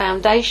was the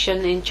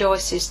foundation in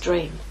Joyce's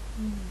dream.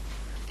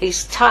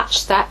 He's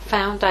touched that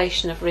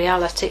foundation of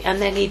reality,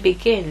 and then He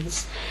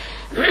begins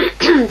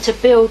to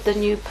build the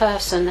new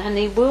person, and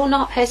He will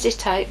not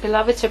hesitate,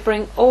 beloved, to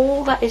bring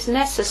all that is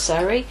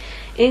necessary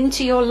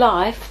into your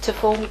life to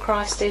form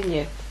Christ in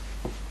you.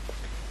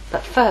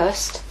 But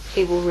first,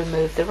 He will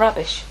remove the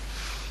rubbish.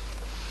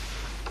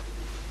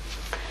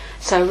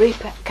 So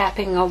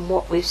recapping on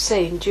what we've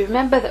seen, do you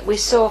remember that we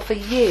saw for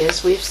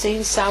years we've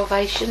seen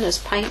salvation as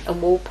paint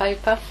and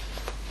wallpaper?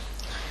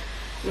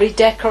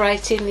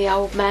 Redecorating the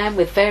old man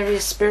with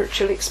various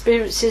spiritual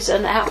experiences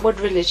and outward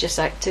religious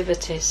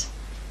activities.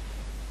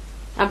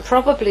 And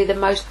probably the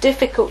most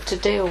difficult to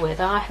deal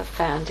with, I have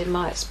found in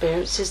my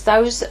experience, is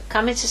those that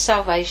come into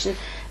salvation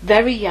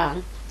very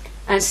young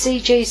and see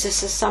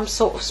Jesus as some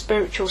sort of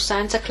spiritual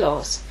Santa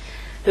Claus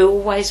who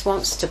always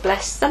wants to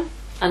bless them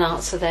and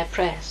answer their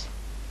prayers.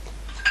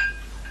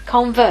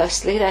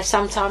 Conversely, they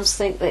sometimes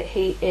think that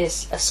He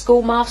is a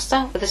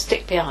schoolmaster with a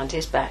stick behind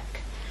his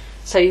back.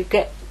 So you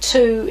get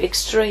two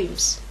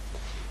extremes.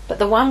 But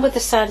the one with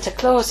the Santa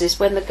Claus is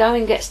when the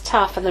going gets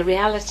tough and the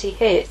reality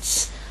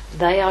hits,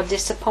 they are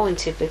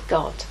disappointed with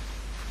God.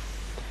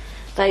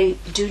 They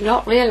do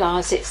not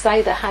realise it's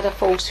they that had a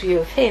false view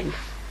of Him,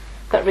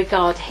 but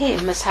regard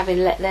Him as having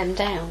let them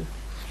down.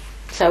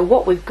 So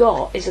what we've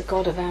got is a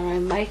God of our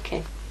own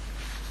making.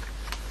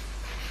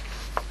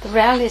 The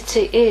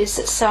reality is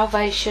that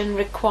salvation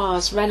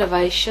requires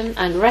renovation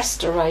and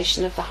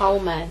restoration of the whole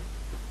man.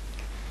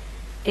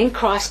 In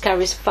Christ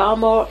carries far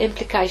more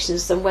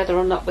implications than whether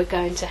or not we're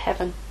going to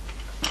heaven.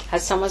 Had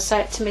someone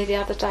say it to me the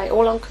other day,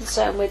 all I'm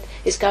concerned with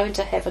is going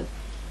to heaven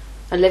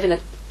and living a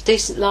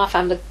decent life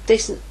and a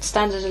decent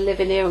standard of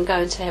living here and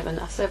going to heaven.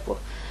 I said, well,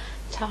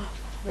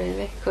 tough,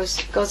 really,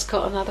 because God's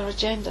got another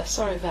agenda.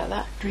 Sorry about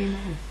that. Dream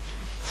on.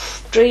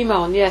 Dream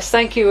on, yes,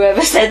 thank you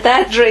whoever said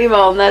that. Dream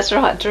on, that's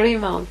right,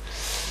 dream on.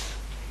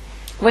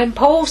 When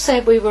Paul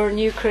said we were a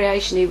new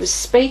creation, he was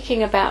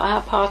speaking about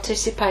our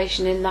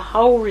participation in the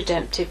whole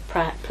redemptive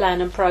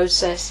plan and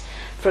process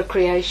for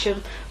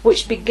creation,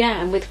 which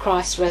began with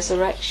Christ's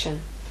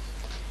resurrection.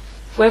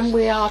 When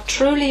we are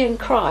truly in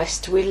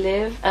Christ, we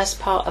live as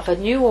part of a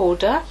new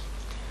order,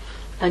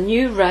 a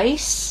new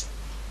race,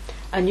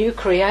 a new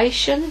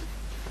creation,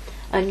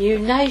 a new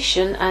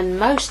nation, and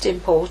most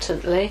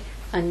importantly,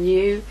 a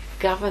new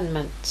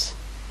government.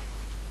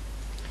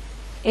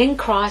 In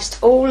Christ,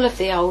 all of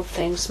the old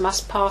things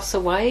must pass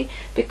away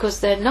because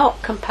they're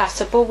not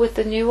compatible with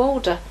the new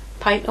order.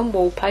 Paint and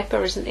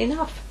wallpaper isn't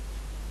enough.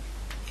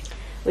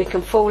 We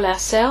can fool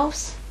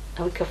ourselves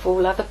and we can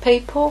fool other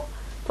people,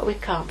 but we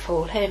can't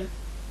fool Him.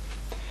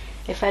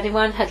 If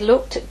anyone had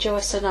looked at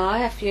Joyce and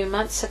I a few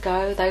months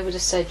ago, they would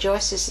have said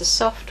Joyce is the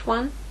soft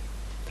one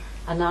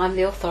and I'm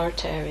the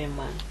authoritarian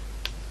one,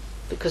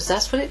 because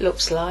that's what it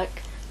looks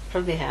like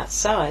from the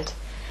outside.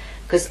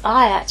 Because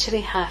I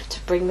actually have to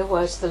bring the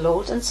word to the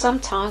Lord, and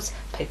sometimes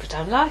people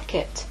don't like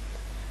it.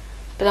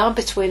 But I'm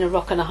between a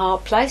rock and a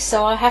hard place,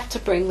 so I have to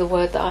bring the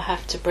word that I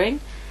have to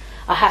bring.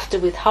 I have to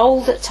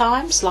withhold at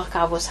times, like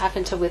I was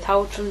having to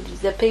withhold from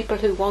the people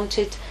who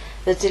wanted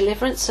the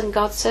deliverance, and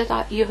God said,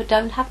 you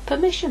don't have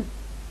permission.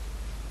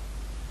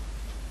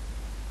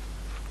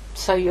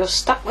 So you're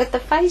stuck with the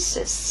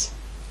faces.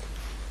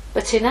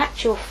 But in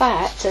actual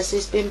fact, as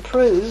has been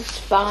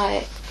proved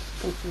by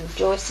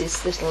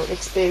Joyce's little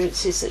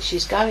experiences that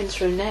she's going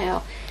through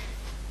now,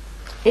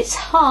 it's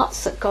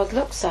hearts that God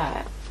looks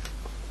at.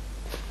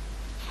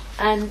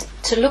 And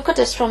to look at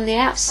us from the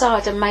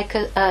outside and make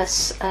a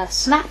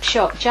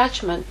snapshot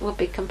judgment would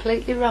be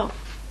completely wrong,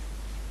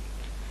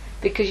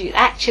 because you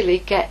actually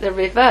get the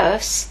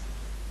reverse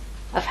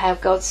of how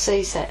God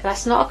sees it.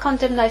 That's not a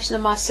condemnation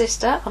of my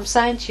sister. I'm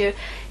saying to you,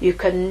 you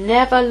can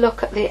never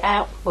look at the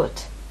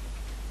outward.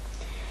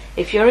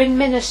 If you're in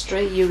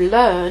ministry, you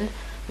learn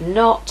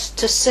not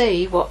to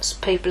see what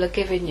people are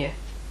giving you.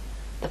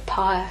 The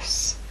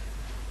pious.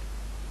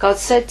 God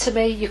said to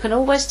me, you can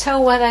always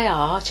tell where they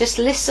are. Just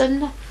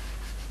listen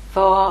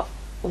for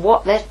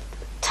what their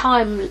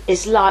time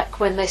is like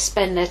when they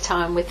spend their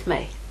time with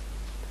me.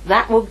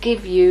 That will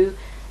give you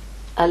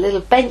a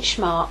little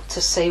benchmark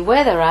to see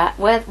where they're at,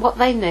 what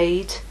they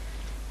need,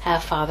 how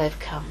far they've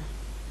come.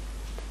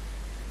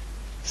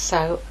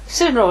 So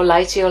sooner or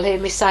later you'll hear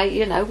me say,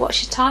 you know,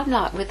 what's your time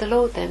like with the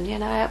Lord then? You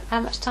know,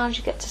 how much time do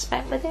you get to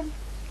spend with him?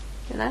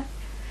 You know,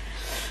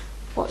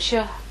 what's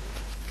your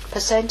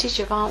percentage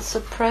of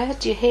answered prayer?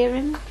 Do you hear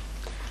him?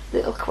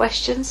 Little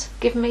questions.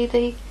 Give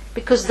me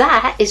because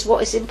that is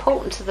what is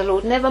important to the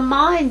Lord. Never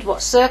mind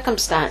what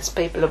circumstance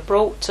people have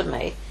brought to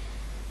me.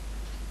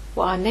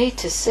 What I need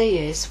to see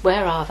is,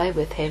 where are they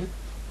with him?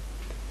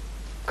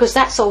 Because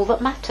that's all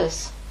that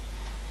matters.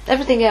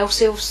 Everything else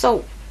he'll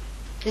sort.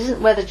 It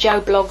isn't whether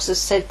Joe Bloggs has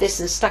said this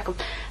and stuck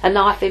a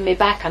knife in my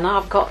back and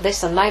I've got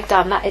this and they've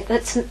done that.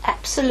 It's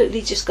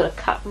absolutely just got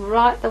to cut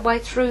right the way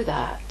through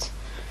that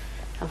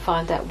and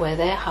find out where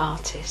their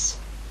heart is.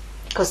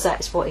 Because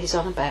that's what he's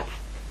on about.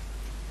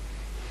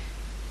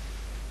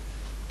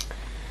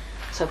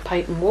 So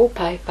painting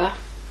wallpaper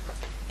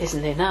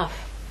isn't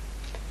enough.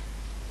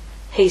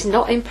 He's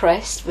not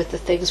impressed with the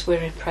things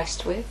we're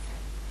impressed with.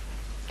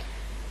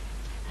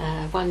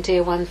 One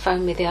dear one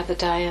phoned me the other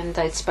day, and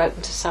they'd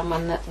spoken to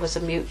someone that was a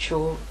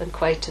mutual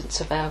acquaintance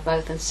of our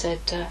both, and said,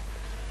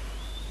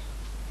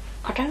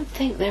 I don't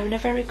think they're in a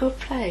very good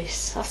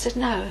place. I said,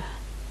 no,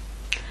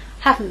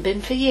 haven't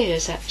been for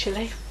years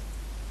actually.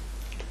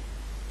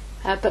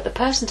 But the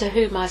person to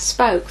whom I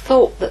spoke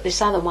thought that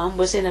this other one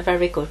was in a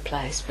very good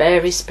place,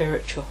 very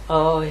spiritual.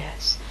 Oh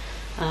yes.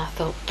 And I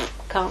thought,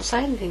 can't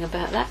say anything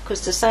about that,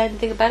 because to say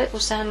anything about it will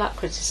sound like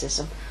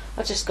criticism.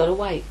 I've just got to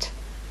wait.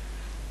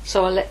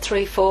 So I let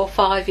 3, 4,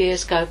 5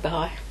 years go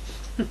by.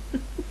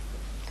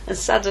 And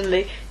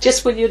suddenly,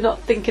 just when you're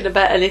not thinking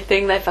about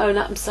anything, they phone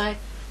up and say,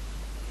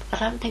 I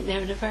don't think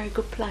they're in a very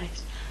good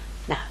place.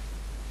 No,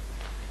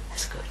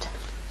 that's good.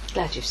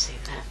 Glad you've seen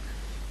that.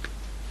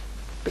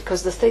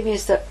 Because the thing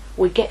is that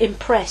we get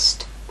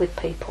impressed with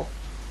people.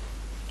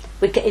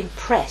 We get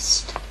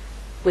impressed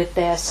with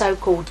their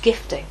so-called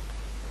gifting.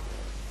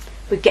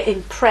 We get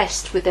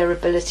impressed with their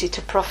ability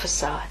to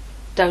prophesy.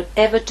 Don't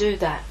ever do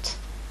that.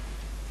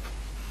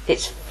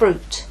 It's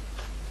fruit.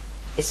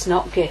 It's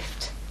not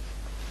gift.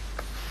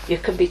 You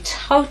can be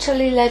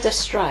totally led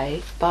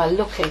astray by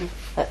looking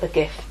at the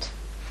gift.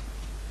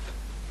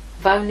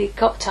 I've only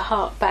got to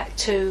hark back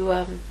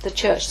to the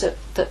church that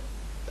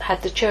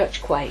had the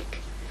church quake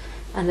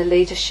and the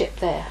leadership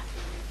there.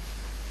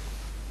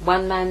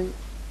 One man,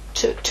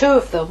 two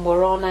of them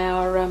were on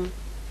our,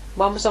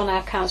 one was on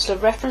our council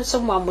of reference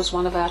and one was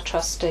one of our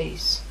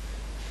trustees.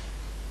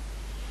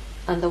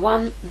 And the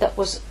one that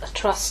was a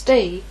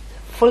trustee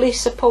fully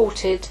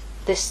supported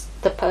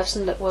the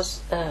person that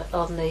was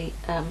on the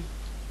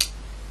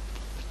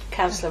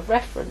council of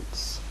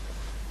reference,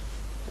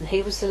 and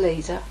he was the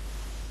leader,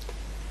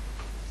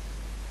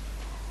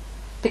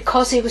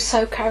 because he was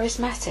so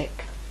charismatic.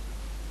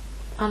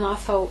 And I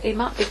thought, he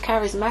might be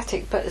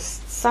charismatic, but there's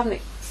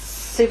something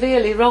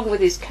severely wrong with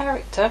his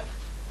character.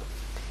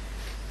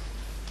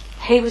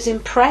 He was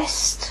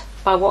impressed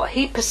by what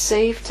he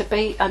perceived to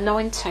be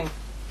anointing.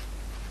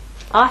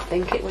 I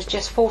think it was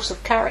just force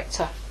of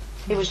character.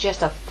 He was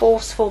just a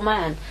forceful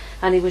man,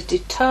 and he was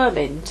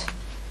determined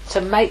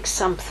to make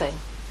something,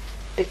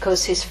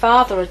 because his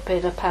father had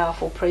been a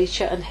powerful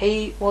preacher and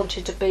he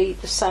wanted to be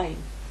the same.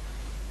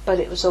 But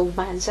it was all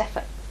man's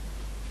effort.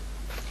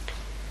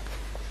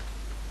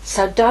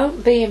 So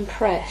don't be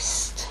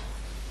impressed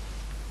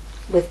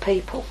with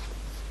people.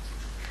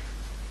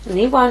 And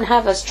he won't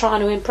have us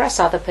trying to impress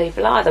other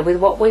people either with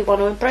what we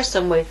want to impress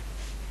them with.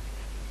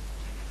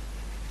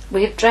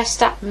 We have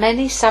dressed up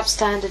many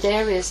substandard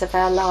areas of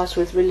our lives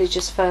with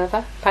religious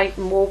fervour,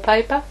 painting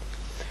wallpaper,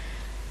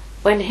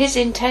 when his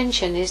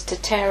intention is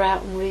to tear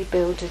out and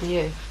rebuild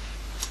anew.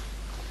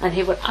 And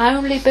he will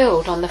only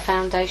build on the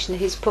foundation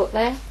he's put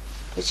there,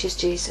 which is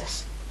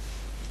Jesus.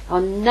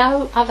 On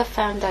no other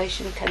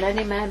foundation can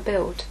any man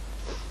build.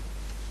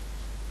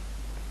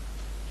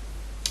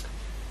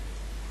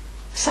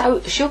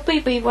 So, should we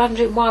be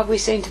wondering why we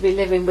seem to be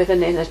living with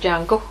an inner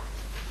jungle?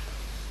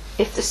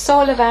 If the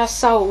soil of our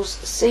souls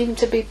seem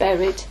to be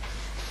buried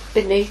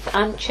beneath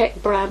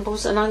unchecked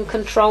brambles and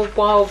uncontrolled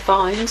wild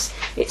vines,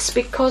 it's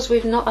because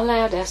we've not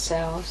allowed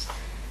ourselves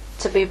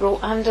to be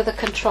brought under the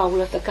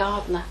control of the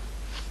gardener.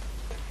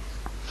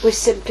 We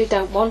simply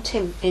don't want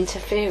him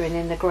interfering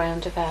in the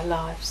ground of our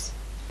lives.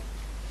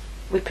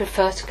 We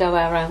prefer to go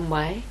our own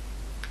way,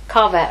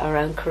 carve out our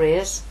own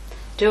careers,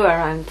 do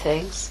our own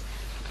things,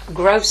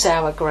 grow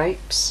sour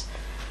grapes,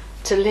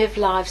 to live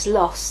lives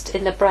lost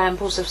in the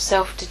brambles of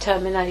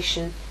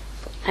self-determination,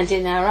 and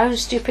in our own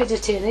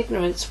stupidity and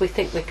ignorance we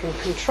think we can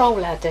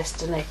control our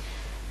destiny,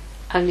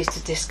 only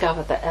to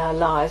discover that our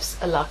lives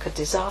are like a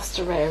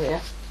disaster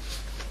area.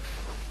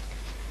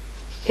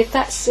 If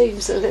that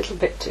seems a little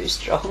bit too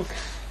strong,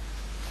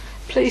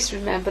 please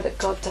remember that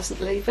God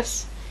doesn't leave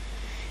us.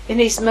 In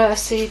his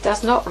mercy he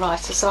does not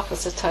write us off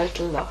as a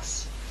total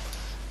loss.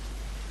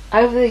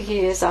 Over the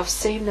years I've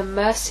seen the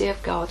mercy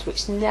of God,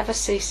 which never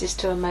ceases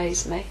to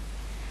amaze me,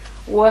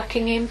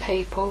 working in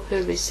people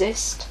who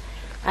resist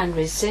and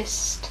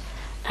resist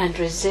and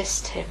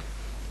resist him.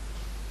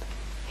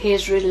 He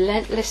is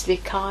relentlessly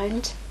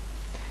kind,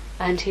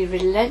 and He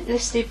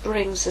relentlessly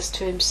brings us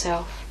to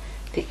Himself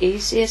the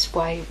easiest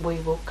way we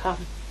will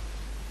come.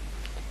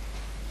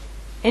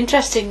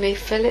 Interestingly,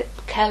 Philip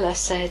Keller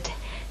said,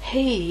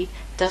 He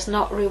does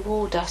not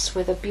reward us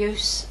with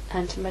abuse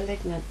and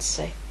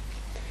malignancy.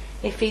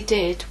 If He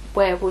did,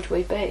 where would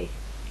we be?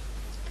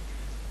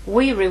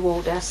 We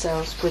reward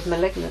ourselves with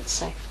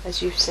malignancy,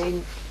 as you've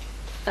seen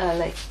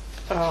early,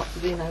 or,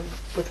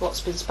 with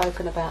what's been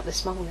spoken about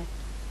this morning.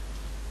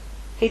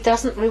 He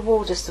doesn't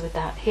reward us with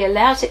that. He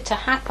allows it to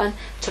happen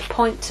to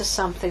point to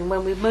something.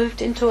 When we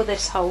moved into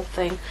this whole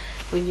thing,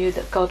 we knew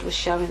that God was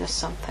showing us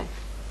something.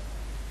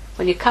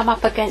 When you come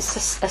up against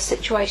a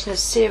situation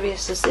as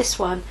serious as this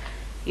one,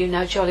 you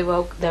know jolly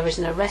well there is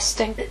an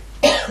arresting.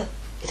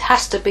 It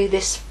has to be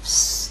this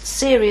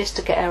serious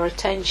to get our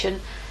attention.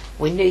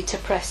 We need to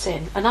press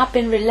in. And I've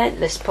been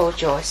relentless, poor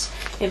Joyce,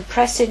 in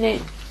pressing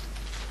in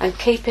and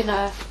keeping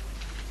her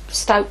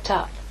stoked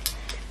up.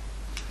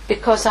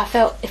 Because I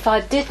felt if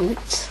I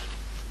didn't,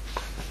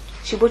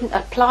 she wouldn't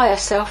apply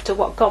herself to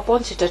what God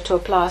wanted her to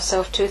apply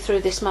herself to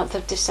through this month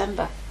of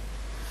December.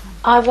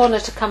 I want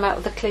her to come out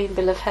with a clean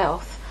bill of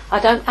health. I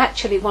don't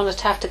actually want her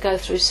to have to go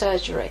through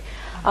surgery.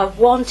 I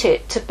want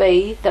it to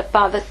be that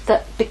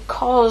that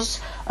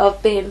because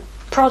of being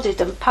prodded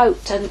and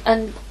poked,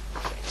 and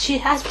she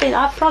has been,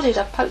 I've prodded,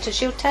 I've poked her,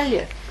 she'll tell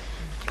you.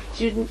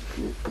 You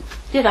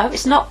know,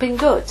 it's not been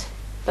good.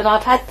 But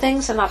I've had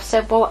things and I've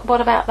said, well, what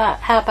about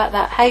that? How about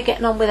that? How are you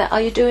getting on with that?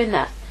 Are you doing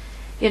that?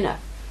 You know,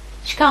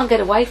 she can't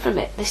get away from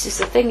it. This is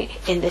the thing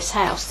in this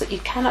house, that you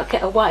cannot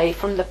get away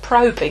from the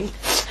probing.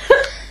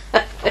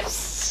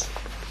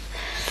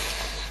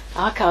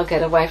 I can't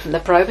get away from the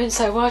probing,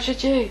 so why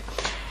should you?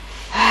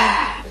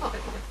 I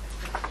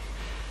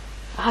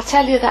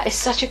tell you, that is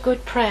such a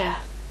good prayer.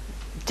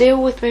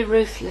 Deal with me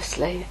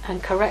ruthlessly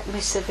and correct me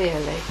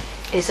severely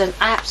is an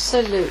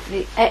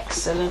absolutely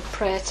excellent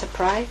prayer to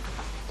pray.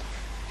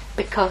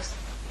 Because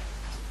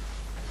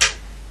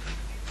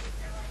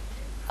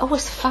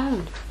it's the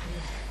phone.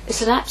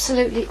 It's an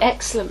absolutely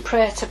excellent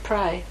prayer to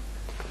pray,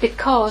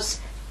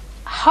 because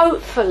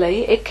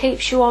hopefully it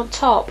keeps you on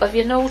top of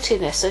your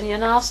naughtiness and your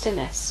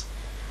nastiness.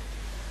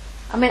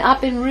 I mean,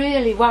 I've been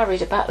really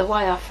worried about the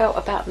way I felt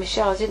about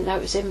Michelle. I didn't know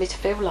it was in me to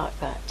feel like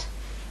that.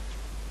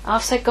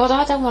 I've said, God,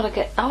 I don't want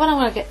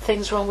to get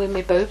things wrong with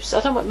my boobs. I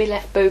don't want my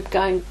left boob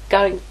going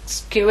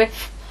skewy.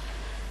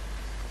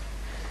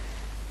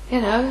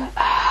 You know,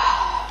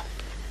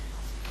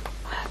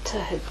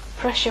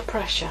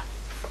 pressure.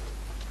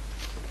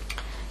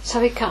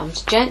 So He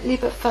comes gently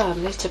but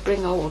firmly to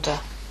bring order,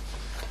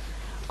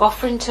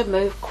 offering to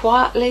move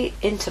quietly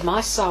into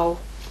my soul,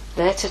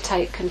 there to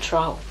take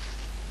control.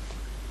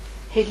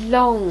 He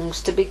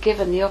longs to be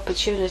given the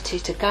opportunity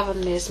to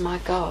govern me as my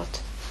God.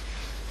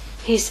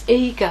 He's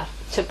eager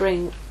to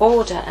bring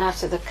order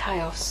out of the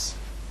chaos.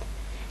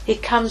 He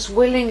comes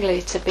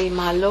willingly to be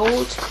my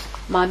Lord,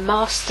 my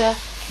Master,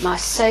 my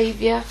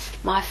Saviour,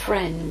 my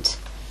friend,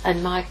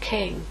 and my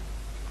King.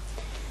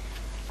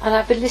 And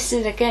I've been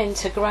listening again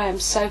to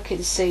Graham's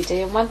Soaking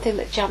CD, and one thing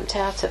that jumped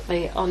out at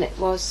me on it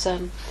was,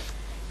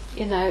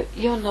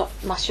 you're not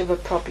much of a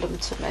problem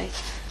to me.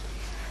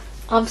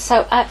 I'm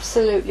so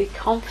absolutely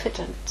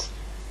confident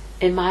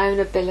in my own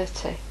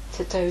ability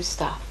to do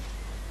stuff.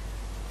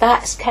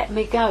 That's kept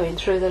me going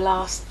through the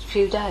last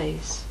few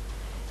days.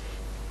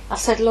 I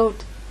said,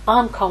 Lord,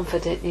 I'm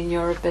confident in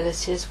your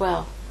ability as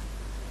well.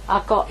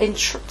 I've got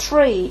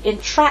 3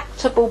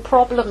 intractable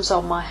problems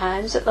on my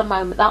hands at the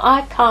moment that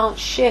I can't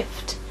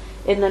shift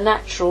in the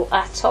natural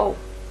at all.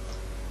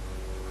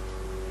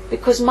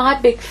 Because my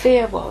big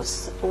fear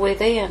was,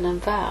 with Ian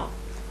and Val,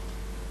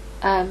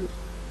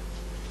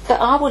 that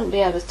I wouldn't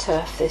be able to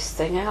turf this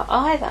thing out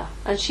either.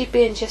 And she'd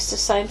be in just the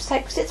same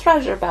state, because it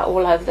throws her about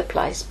all over the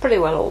place, pretty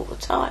well all the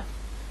time.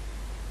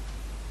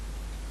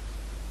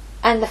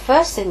 And the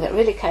first thing that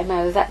really came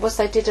out of that was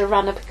they did a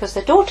runner because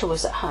their daughter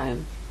was at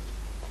home.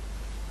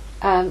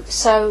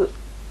 So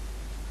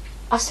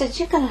I said,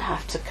 you're going to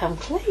have to come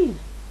clean.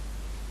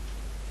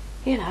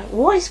 You know,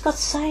 what is God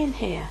saying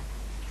here?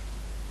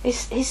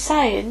 He's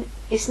saying,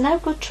 it's no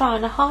good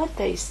trying to hide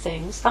these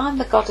things. I'm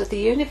the God of the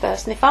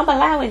universe, and if I'm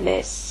allowing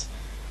this,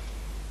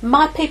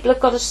 my people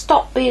have got to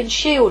stop being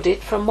shielded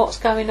from what's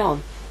going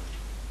on.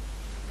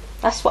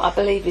 That's what I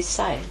believe he's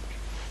saying.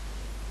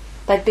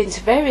 They've been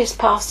to various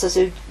pastors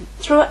who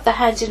threw up their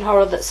hands in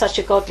horror that such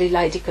a godly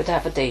lady could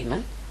have a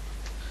demon,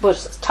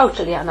 was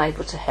totally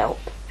unable to help.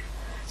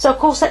 So of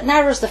course that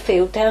narrows the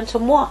field down to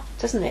moi,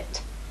 doesn't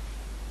it?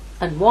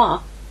 And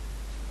moi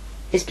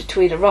is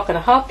between a rock and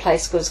a hard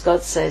place, because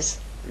God says,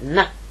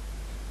 no,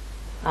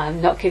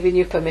 I'm not giving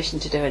you permission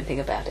to do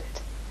anything about it.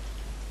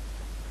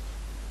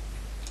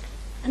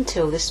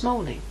 Until this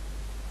morning.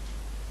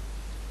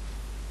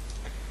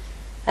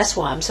 That's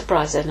why I'm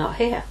surprised they're not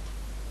here.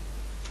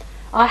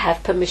 I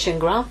have permission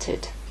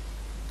granted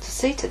to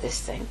see to this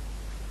thing.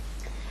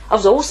 I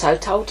was also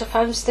told to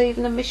phone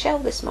Stephen and Michelle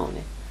this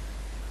morning.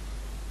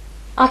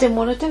 I didn't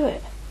want to do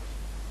it.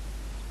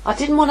 I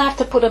didn't want to have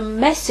to put a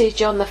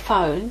message on the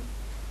phone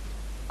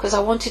because I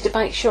wanted to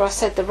make sure I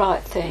said the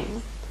right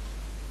thing.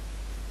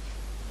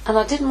 And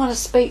I didn't want to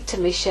speak to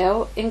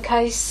Michelle in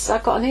case I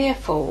got an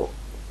earful.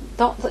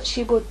 Not that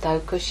she would, though,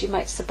 because she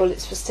makes the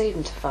bullets for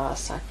Stephen to fire.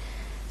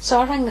 So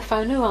I rang the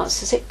phone. Who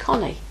answers it?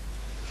 Connie.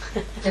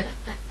 Connie's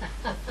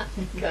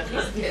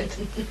good.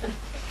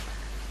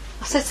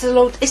 I said to the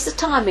Lord, is the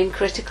timing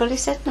critical? He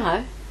said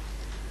no.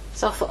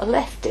 So I thought I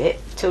left it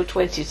till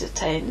 20 to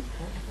 10.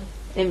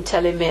 Him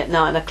telling me at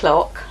 9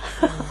 o'clock.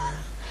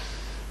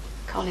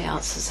 Connie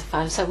answers the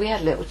phone. So we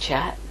had a little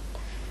chat.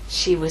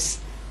 She was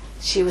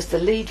the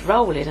lead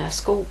role in her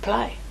school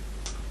play.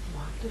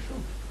 Wonderful.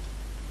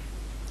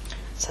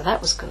 So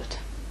that was good.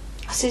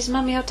 I said, is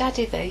Mummy or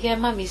Daddy there? Yeah,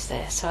 Mummy's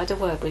there. So I had a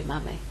word with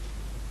Mummy.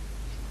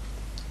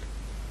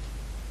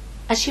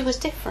 And she was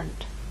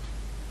different.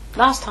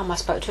 Last time I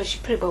spoke to her, she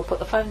pretty well put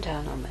the phone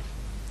down on me.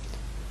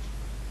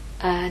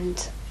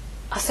 And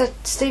I said,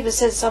 Stephen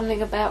said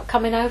something about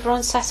coming over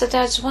on Saturday.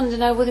 I just wanted to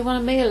know whether you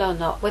want a meal or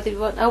not. Whether you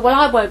want. Oh, well,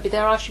 I won't be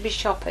there. I should be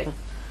shopping.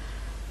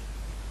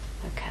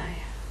 Okay.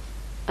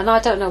 And I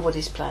don't know what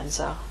his plans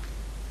are.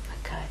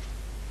 Okay.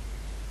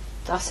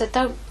 I said,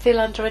 don't feel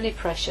under any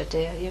pressure,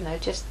 dear. You know,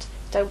 just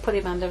don't put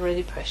him under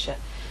any pressure.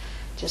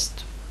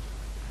 Just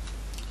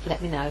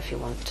let me know if you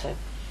want to.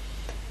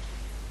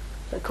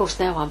 But of course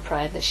now I'm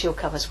praying that she'll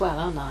come as well,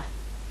 aren't I?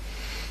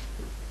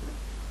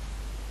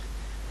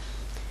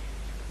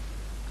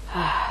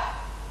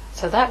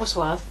 So that was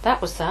one, that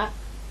was that.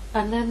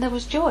 And then there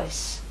was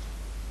Joyce.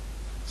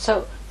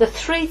 So the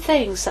three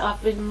things that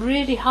I've been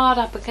really hard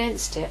up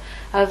against it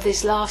over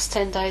these last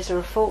 10 days or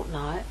a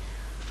fortnight,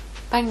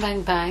 bang,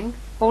 bang, bang,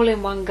 all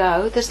in one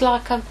go. There's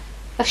like a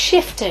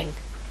shifting,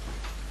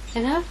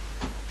 you know?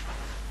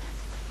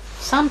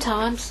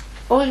 Sometimes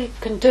all you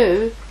can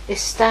do is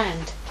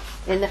stand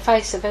in the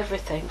face of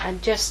everything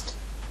and just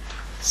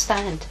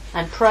stand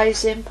and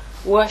praise him,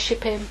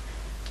 worship him,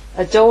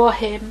 adore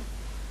him,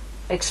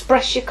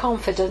 express your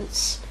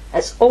confidence.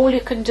 That's all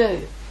you can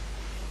do.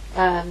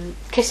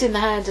 Kissing the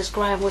hand, as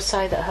Graham would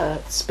say, that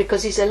hurts,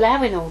 because he's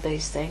allowing all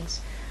these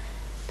things.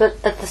 But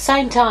at the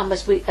same time,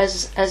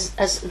 as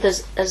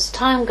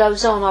time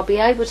goes on, I'll be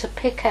able to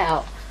pick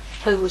out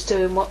who was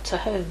doing what to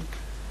whom,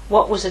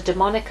 what was a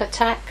demonic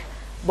attack,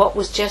 what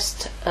was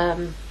just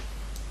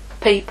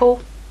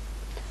people,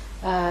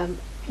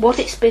 what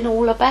it's been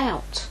all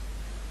about.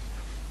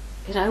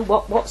 You know,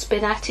 what's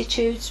been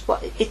attitudes.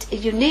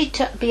 You need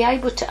to be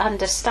able to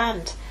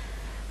understand,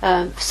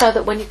 so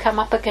that when you come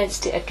up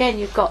against it again,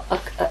 you've got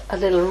a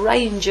little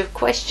range of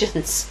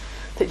questions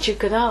that you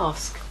can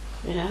ask.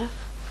 You know,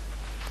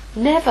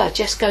 never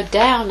just go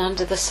down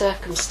under the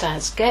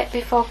circumstance. Get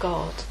before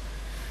God.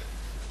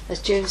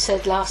 As June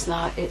said last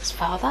night, it's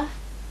Father.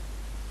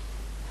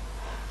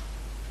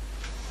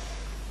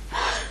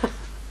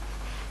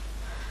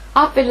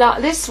 I've been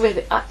like this with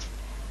it. I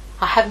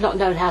have not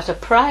known how to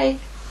pray,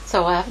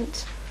 so I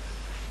haven't.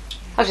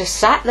 I've just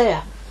sat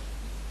there.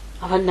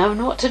 I haven't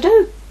known what to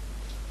do.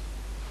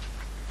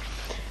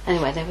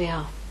 Anyway, there we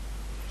are.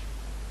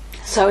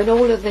 So in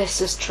all of this,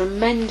 there's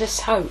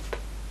tremendous hope.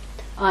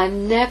 I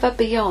am never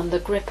beyond the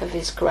grip of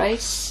his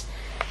grace.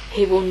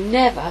 He will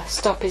never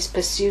stop his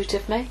pursuit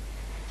of me,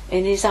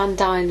 in his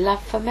undying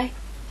love for me.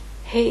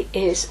 He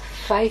is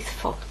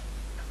faithful.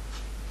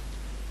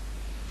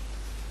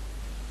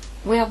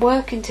 We are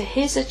working to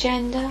his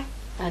agenda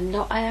and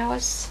not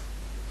ours.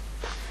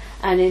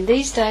 And in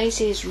these days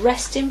he is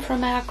wresting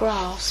from our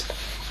grasp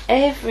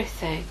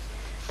everything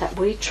that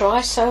we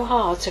try so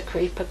hard to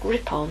keep a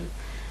grip on,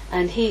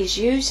 and he is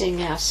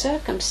using our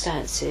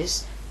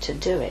circumstances to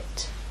do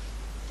it.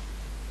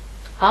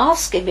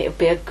 Ask him. It would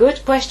be a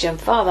good question.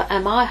 Father,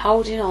 am I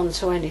holding on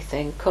to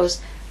anything?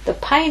 Because the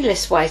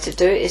painless way to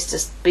do it is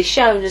to be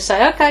shown and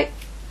say, okay,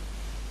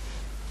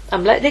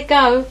 I'm letting it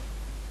go.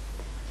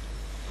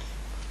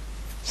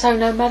 So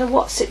no matter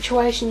what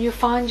situation you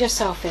find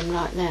yourself in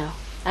right now,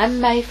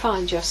 and may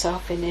find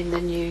yourself in the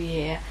new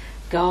year,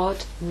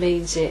 God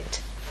means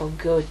it for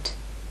good.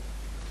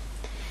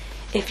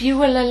 If you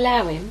will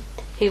allow him,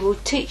 he will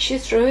teach you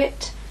through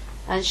it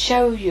and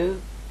show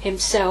you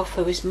himself,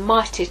 who is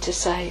mighty to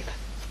save.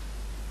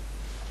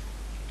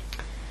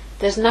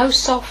 There's no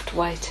soft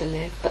way to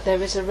live, but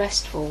there is a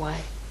restful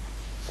way.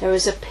 There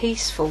is a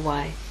peaceful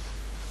way.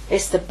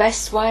 It's the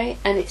best way,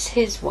 and it's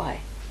his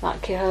way.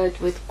 Like you heard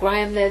with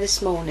Graham there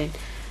this morning,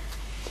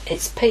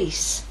 it's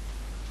peace.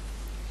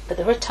 But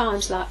there are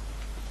times like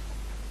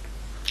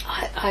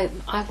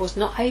I was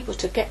not able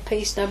to get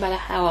peace, no matter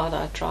how hard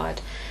I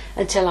tried,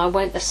 until I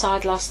went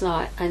aside last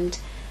night and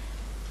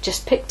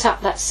just picked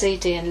up that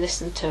CD and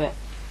listened to it,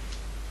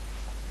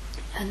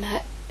 and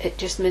that it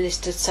just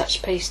ministered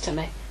such peace to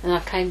me. And I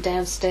came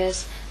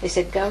downstairs. He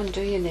said, go and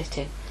do your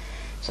knitting.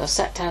 So I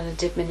sat down and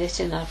did my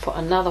knitting, and I put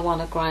another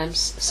one of Graham's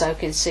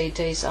soaking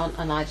CDs on,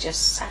 and I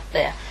just sat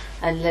there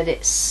and let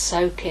it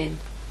soak in.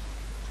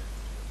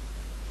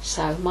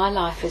 So my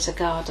life is a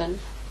garden.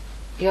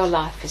 Your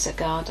life is a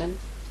garden.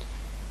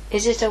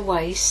 Is it a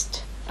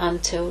waste,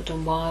 untilled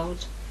and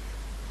wild,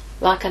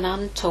 like an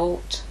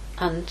untaught,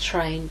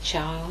 untrained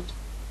child?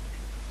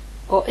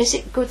 Or is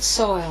it good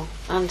soil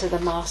under the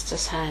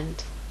Master's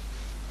hand?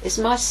 Is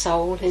my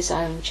soul his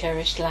own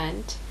cherished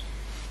land?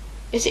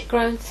 Is it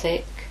grown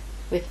thick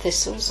with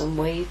thistles and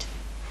weed?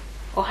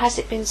 Or has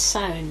it been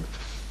sown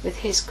with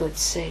his good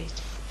seed?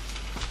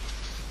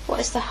 What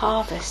is the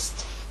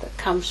harvest that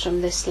comes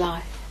from this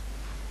life?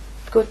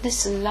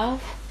 Goodness and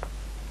love,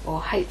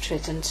 or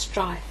hatred and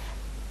strife?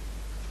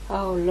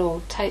 Oh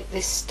Lord, take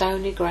this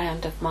stony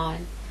ground of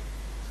mine,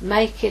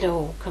 make it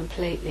all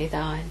completely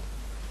thine.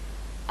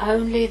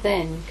 Only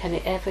then can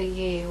it ever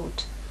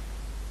yield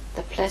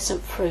the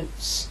pleasant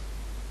fruits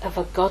of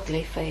a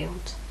godly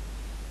field.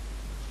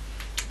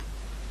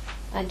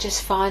 And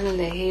just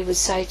finally, he would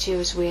say to you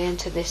as we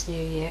enter this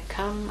new year,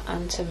 come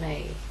unto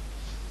me,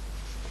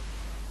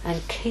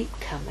 and keep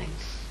coming.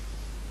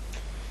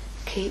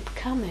 Keep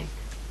coming.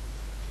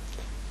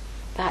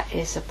 That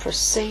is a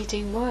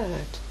preceding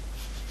word.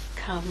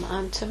 Come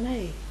unto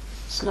me.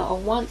 It's not a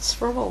once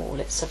for all,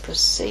 it's a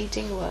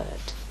preceding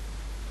word.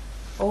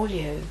 All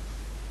you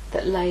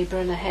that labour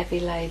and are heavy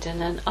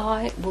laden, and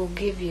I will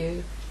give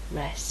you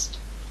rest.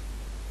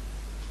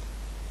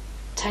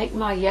 Take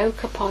my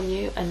yoke upon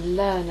you and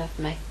learn of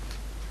me,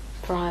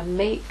 for I am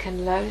meek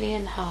and lowly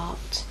in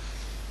heart,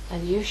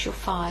 and you shall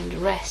find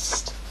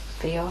rest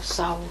for your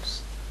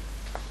souls.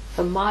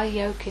 For my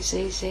yoke is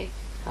easy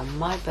and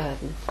my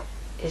burden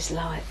is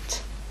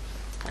light.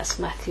 That's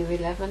Matthew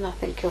 11. I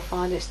think you'll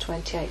find it's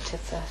 28 to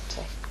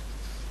 30.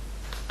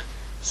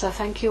 So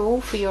thank you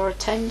all for your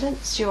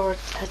attendance, your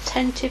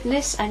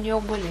attentiveness and your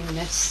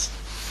willingness.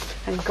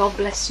 And God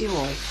bless you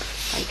all.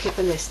 Thank you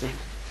for listening.